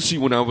her pussy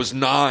when I was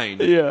 9.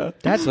 Yeah.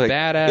 That's Like,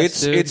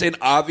 badass, dude. it's an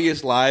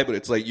obvious lie, but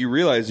it's like you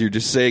realize you're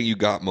just saying you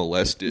got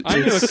molested. I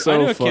knew a kid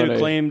funny. who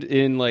claimed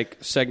in like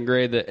second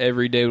grade that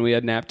every day when we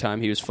had nap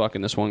time, he was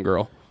fucking this one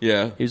girl.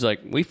 Yeah. He was like,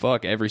 we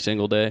fuck every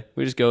single day.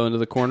 We just go into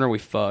the corner, we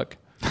fuck.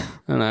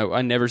 And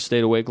I never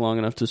stayed awake long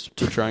enough to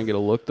try and get a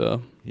look,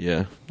 though.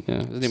 Yeah. Yeah,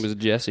 his name was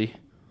Jesse.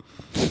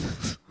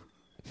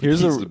 Here's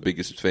He's the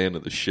biggest fan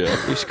of the show.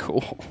 He's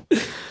cool.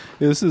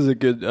 This is a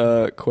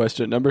good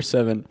question. Number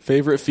 7.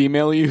 Favorite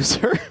female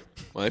user?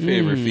 My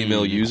favorite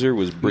female user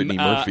was Brittany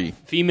Murphy.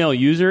 Female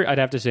user, I'd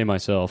have to say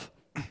myself.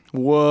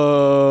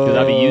 Whoa. Because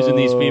I'd be using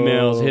these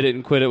females, hit it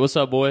and quit it. What's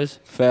up, boys?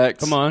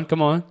 Facts.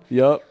 Come on.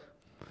 Yup.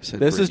 I said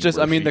This is Brittany just,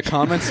 I mean, the Murphy.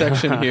 comment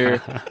section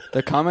here.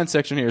 The comment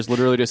section here is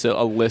literally just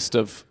a list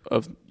of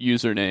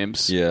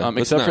usernames. Yeah, let's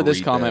except not for this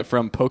read comment that.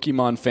 from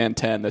Pokemon Fan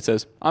 10 that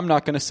says, "I'm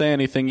not going to say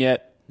anything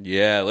yet.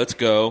 Yeah, let's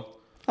go.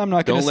 I'm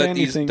not going to say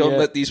anything Don't yet."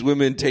 let these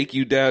women take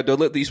you down. Don't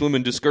let these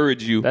women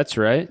discourage you. That's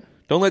right.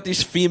 Don't let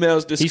these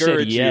females He said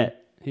discourage you.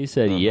 yet. He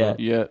said yet.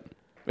 Yet.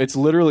 It's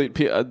literally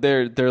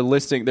they're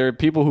listing. There are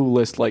people who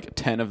list like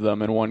 10 of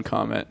them in one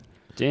comment.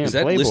 Damn, Is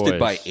that Playboys. listed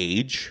by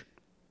age?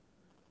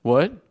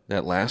 What?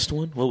 That last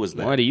one? What was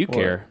that? Why do you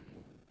care?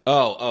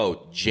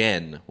 Oh,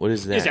 Jen. What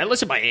is that? Is that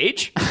listed by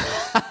age? Is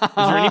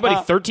there anybody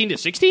 13 to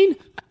 16?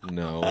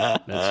 No.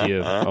 That's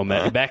you.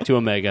 Back to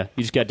Omega.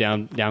 You just got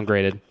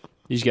downgraded.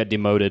 You just got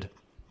demoted.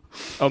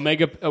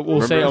 Omega.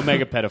 We'll say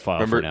Omega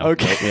pedophile for now.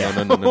 Okay.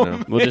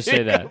 No. We'll just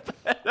say that.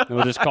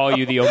 We'll just call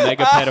you the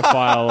Omega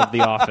pedophile of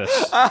the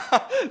office.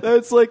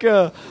 That's like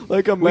a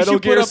Metal should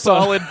put Gear up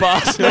Solid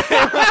boss.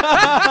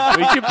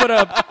 We should put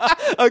up.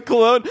 A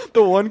clone,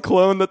 the one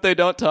clone that they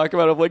don't talk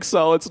about of like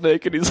Solid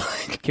Snake, and he's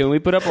like, Can we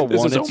put up a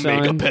 "This is wanted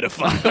Omega sign?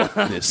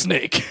 pedophile,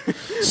 Snake."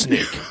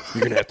 Snake, you're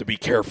going to have to be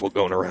careful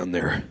going around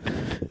there.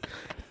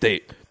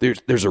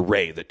 There's a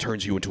ray that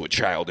turns you into a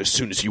child as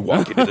soon as you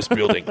walk into this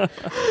building.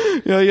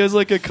 Yeah, he has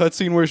like a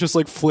cutscene where he's just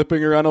like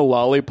flipping around a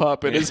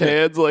lollipop in his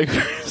hands, like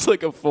it's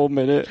like a full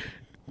minute.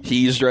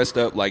 He's dressed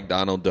up like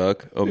Donald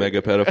Duck,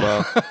 Omega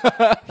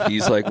pedophile.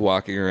 He's like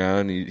walking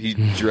around. He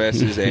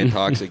dresses and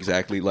talks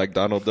exactly like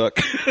Donald Duck.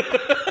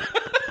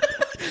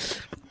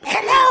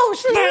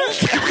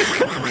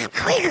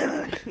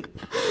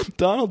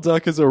 Donald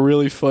Duck is a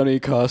really funny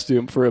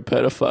costume for a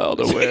pedophile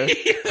to wear.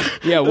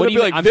 Yeah, what They'll do be you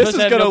like? I'm This is supposed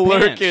to have gonna no lure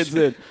pants. kids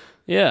in.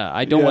 Yeah,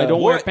 I don't. Yeah. I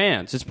don't wear What?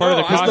 pants. It's part of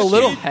the No, Because costume. the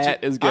little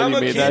hat is getting I'm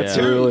a me. kid That's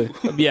too. really.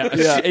 Yeah,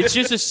 it's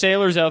just a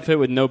sailor's outfit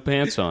with no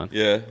pants on.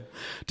 Yeah.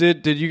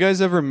 Did you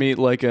guys ever meet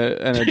like an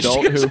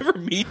adult Did you guys who? ever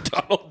meet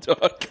Donald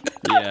Duck?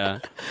 Yeah.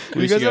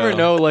 You guys ever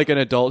know like an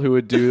adult who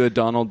would do the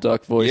Donald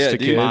Duck voice Yeah, to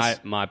dude. kids?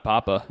 My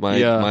papa?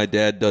 My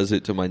dad does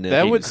it to my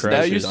nephew.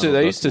 That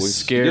used to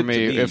scare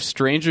me. If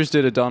strangers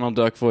did a Donald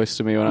Duck voice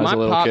to me when I was a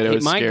little kid, it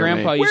would my scare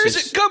grandpa me. used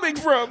Where's to it coming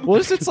from? Well,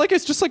 it's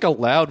just like a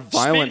loud,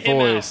 violent spit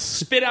him out. voice.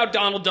 Spit out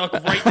Donald Duck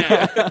right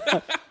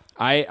now.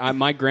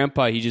 My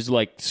grandpa, he just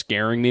liked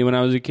scaring me when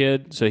I was a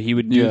kid. So he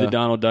would do Yeah. the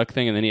Donald Duck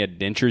thing, and then he had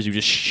dentures. He would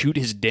just shoot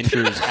his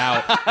dentures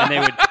out, and they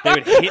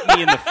would hit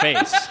me in the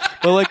face.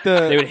 But like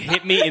They would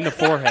hit me in the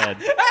forehead.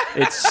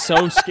 It's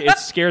so it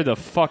scared the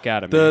fuck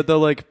out of me.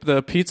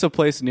 the pizza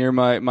place near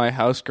my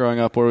house growing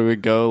up where we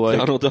would go, like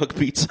Donald Duck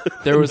pizza.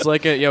 there was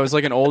like it was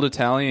like an old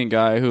Italian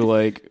guy who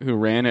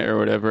ran it or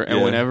whatever, and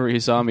Yeah. whenever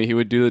he saw me, he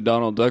would do the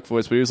Donald Duck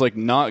voice, but he was like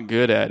not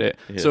good at it.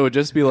 So it would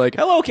just be like,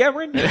 Hello,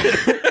 Cameron.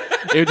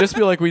 it would just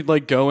be like we'd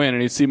like go in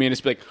and he'd see me and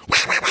just be like,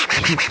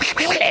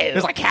 It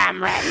was like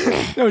Cameron.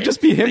 no, it would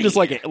just be him just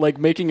like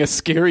making a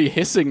scary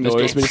hissing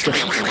noise, but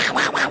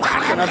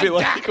and I'd be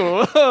like,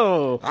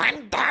 whoa.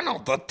 I'm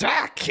Donald the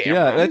Duck.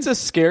 Yeah, that's a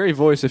scary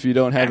voice if you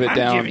don't have it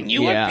down.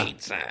 Yeah. a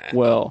pizza.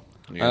 Well,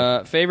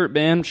 Favorite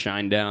band?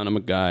 Shinedown. I'm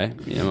a guy.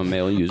 Yeah, I'm a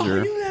male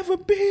user. Never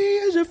be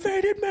as a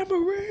faded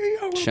memory.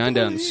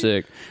 Shinedown's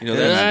sick. You know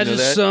that- I you know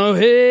just that? saw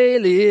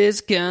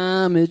Haley's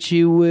comet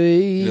she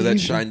waves. You know that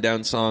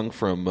Shinedown song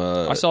from?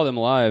 I saw them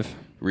live.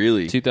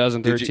 Really?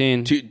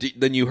 2013.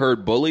 Then you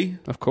heard Bully?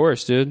 Of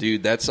course,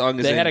 Dude, that song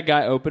is They had a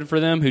guy open for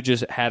them who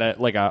just had a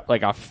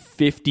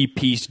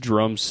 50-piece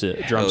drum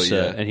set,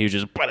 yeah. and he was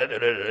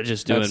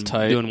just That's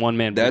tight. doing one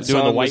man, That doing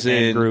the song white was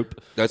man in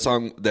group. That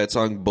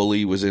song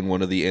Bully was in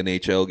one of the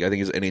NHL. I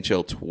think it's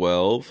NHL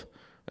 12.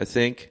 I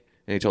think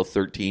NHL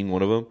 13,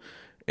 one of them,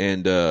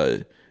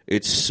 and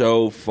it's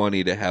so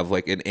funny to have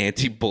like an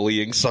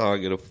anti-bullying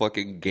song in a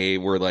fucking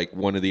game where like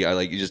one of the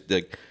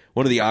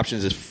one of the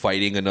options is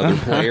fighting another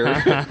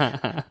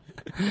player.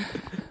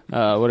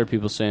 What are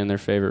people saying their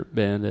favorite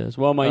band is?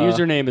 Well, my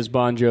username is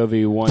Bon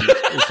Jovi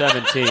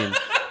 117.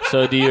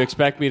 So do you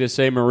expect me to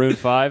say Maroon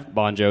 5?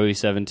 Bon Jovi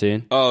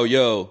 17. Oh,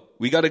 yo,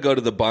 we got to go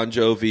to the Bon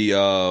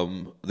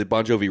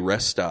Jovi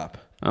rest stop.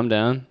 I'm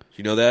down.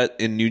 You know that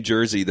in New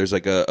Jersey, there's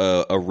like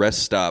a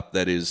rest stop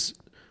that is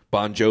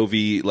Bon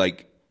Jovi.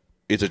 Like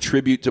it's a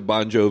tribute to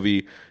Bon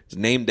Jovi. It's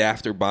named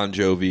after Bon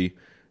Jovi,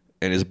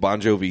 and is Bon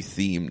Jovi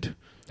themed.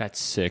 That's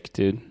sick,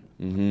 dude.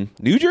 Mm-hmm.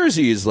 New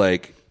Jersey is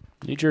like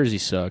New Jersey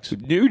sucks.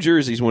 New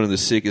Jersey's one of the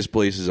sickest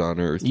places on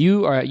earth.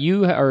 You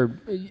are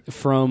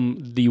from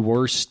the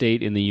worst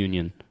state in the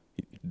union.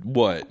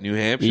 What, New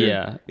Hampshire?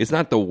 Yeah. It's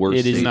not the worst.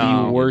 It is state.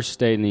 the worst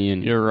state in the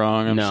union. You're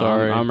wrong. I'm no,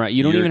 sorry. I'm right.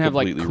 You don't You're even have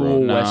like completely cool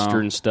wrong. No.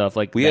 Western stuff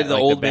like We that, had the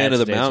like old bad man of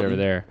the states mountain. over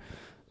there.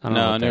 I don't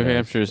know No, what New that is.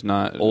 Hampshire's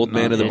not. Old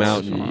man of the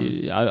it's-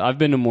 mountain. I've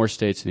been to more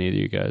states than either of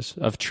you guys.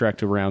 I've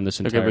trekked around this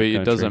entire Okay, but it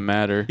country. doesn't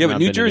matter. Yeah, I've but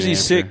New been to New Jersey's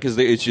Hampshire. sick because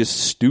it's just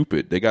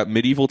stupid. They got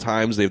medieval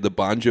times. They have the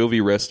Bon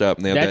Jovi rest stop.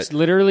 And they have That's that.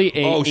 literally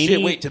Oh,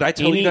 shit, wait, did I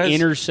tell you any guys?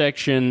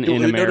 intersection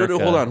in No, America.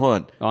 hold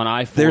on. On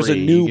I-40, There's a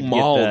you new could get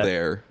mall that.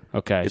 there.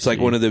 Okay, It's so like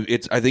one of the.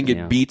 It's. I think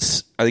it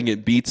beats.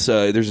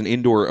 There's an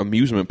indoor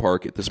amusement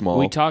park at this mall.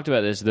 We talked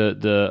about this.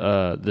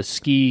 The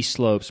ski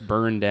slopes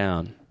burned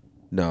down.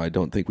 No, I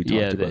don't think we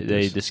talked about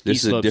this. The ski This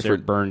is a slopes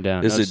different. are burned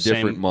down. This No, is it's a the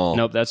different same- mall.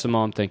 Nope, that's the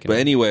mall I'm thinking. But of.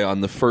 anyway,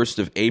 on the 1st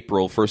of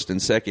April, 1st and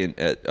 2nd,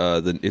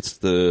 it's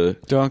the.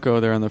 Don't go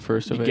there on the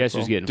 1st of April. Guess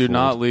who's getting Do fooled?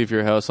 not leave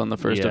your house on the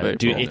 1st of Yeah, April.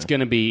 dude, it's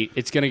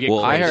gonna get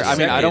Well, I crazy.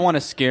 mean, I don't want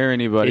to scare Is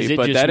anybody, it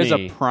but just that is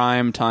me? a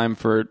prime time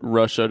for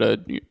Russia to.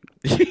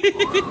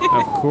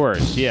 Of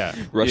course, yeah.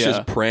 Russia's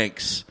Yeah.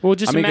 pranks. Well,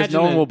 just I mean, 'cause imagine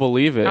no one that- will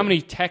believe it. How many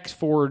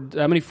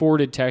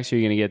forwarded texts are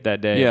you going to get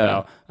that day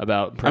Yeah.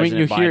 about I mean,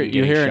 President Biden you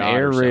getting hear an shot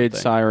air or raid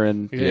something?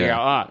 siren. You're gonna go,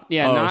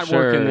 Oh, not sure.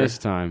 working this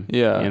time.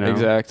 Yeah, you know?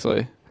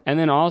 exactly. And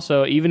then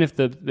also, even if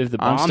the bomb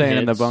I'm staying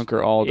in the hits-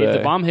 bunker all If day. the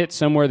bomb hits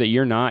somewhere that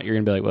you're not, you're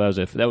going to be like, well,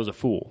 that was a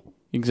fool.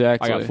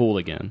 Exactly. I got fooled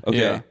again. Okay.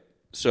 Yeah.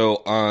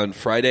 So on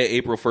Friday,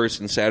 April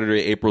 1st and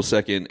Saturday, April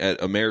 2nd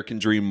at American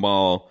Dream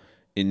Mall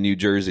in New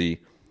Jersey,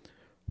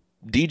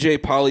 DJ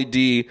Pauly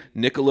D,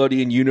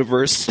 Nickelodeon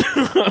Universe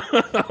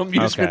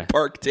Amusement Okay.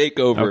 Park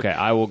Takeover. Okay,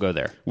 I will go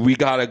there. We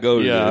got to go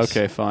to Yeah. this.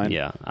 Okay. Fine.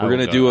 Yeah, We're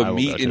going to do a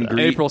meet and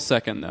greet. April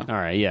 2nd, though. All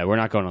right, yeah, we're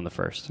not going on the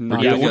 1st.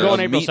 Not Yeah, doing we're a going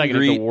April meet and 2nd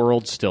if the greet.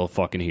 world's still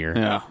fucking here.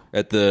 Yeah.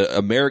 At the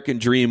American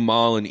Dream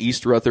Mall in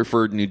East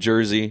Rutherford, New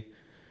Jersey,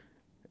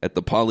 at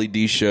the Pauly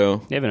D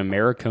Show. They have an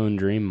Americone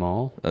Dream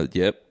Mall.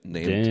 Yep,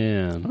 named.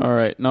 Damn. All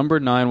right. Number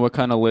 9. What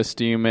kind of list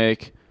do you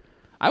make?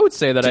 I would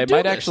say that I To-do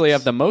might actually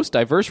lists. have the most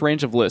diverse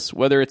range of lists,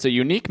 whether it's a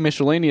unique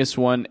miscellaneous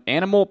one,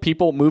 animal,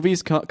 people,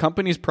 movies,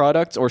 companies,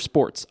 products, or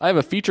sports. I have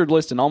a featured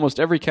list in almost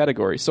every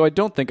category, so I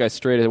don't think I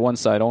stray to one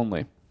side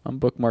only. I'm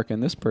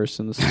bookmarking this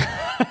person's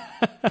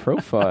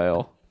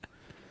profile.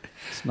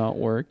 It's not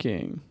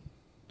working.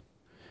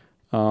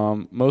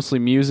 Mostly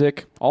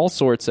music, all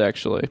sorts.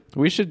 Actually,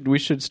 we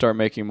should start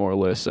making more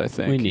lists. I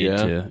think We need Yeah.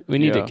 to. We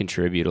need Yeah. to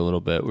contribute a little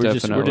bit. We're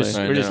Definitely. just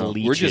I we're just know.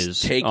 leeches We're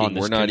just taking. on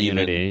this We're not even-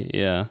 community.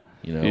 Yeah.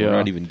 You know, Yeah. we're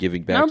not even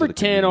giving back. Number to the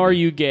 10. community. Are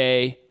you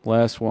gay?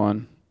 Last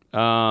one.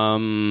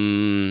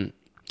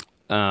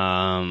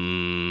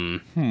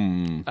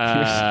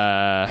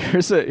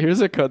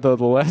 Here's a cut though.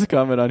 The last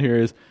comment on here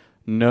is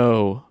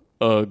no.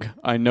 Ugh,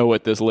 I know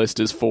what this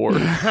list is for.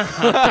 Someone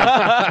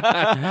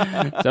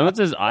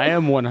says I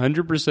am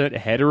 100%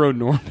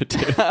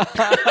 heteronormative.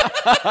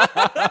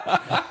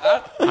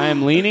 I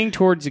am leaning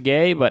towards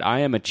gay, but I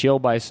am a chill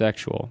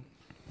bisexual.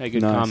 Hey,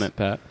 good Nice. comment,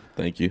 Pat.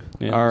 Thank you.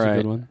 Yeah, All that's a right.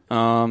 good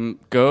one.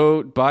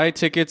 Go buy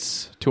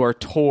tickets to our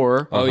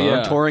tour. Oh, yeah.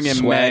 We're touring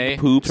in May.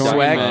 Swagpoop.com.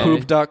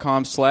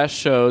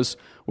 Swagpoop.com/shows.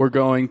 We're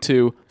going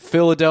to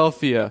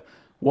Philadelphia,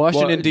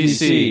 Washington,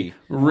 D.C.,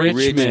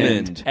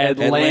 Richmond,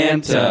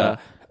 Atlanta, Austin.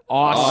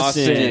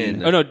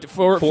 Austin. Oh, no,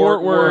 Fort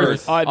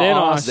Worth. Then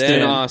Austin.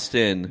 Then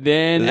Austin.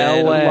 Then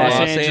LA, Los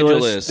Los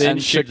Angeles. then Then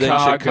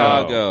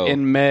Chicago.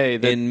 In May.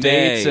 The In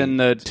dates May. and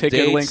the ticket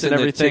Dates links and the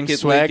everything.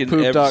 ticket link and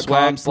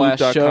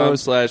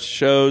Swagpoop.com/shows.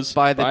 swagpoop.com/shows.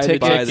 Buy the Buy the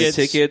tickets. Buy the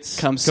tickets.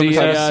 Come see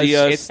Come us. see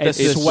us. It's the It's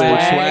the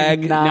Swag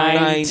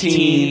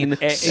 19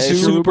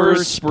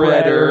 Super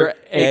Spreader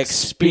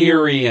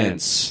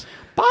Experience.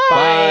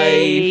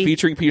 Bye.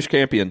 Featuring Peach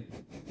Campion.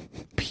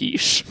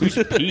 Peace.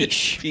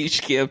 Peach.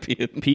 Peach Campion.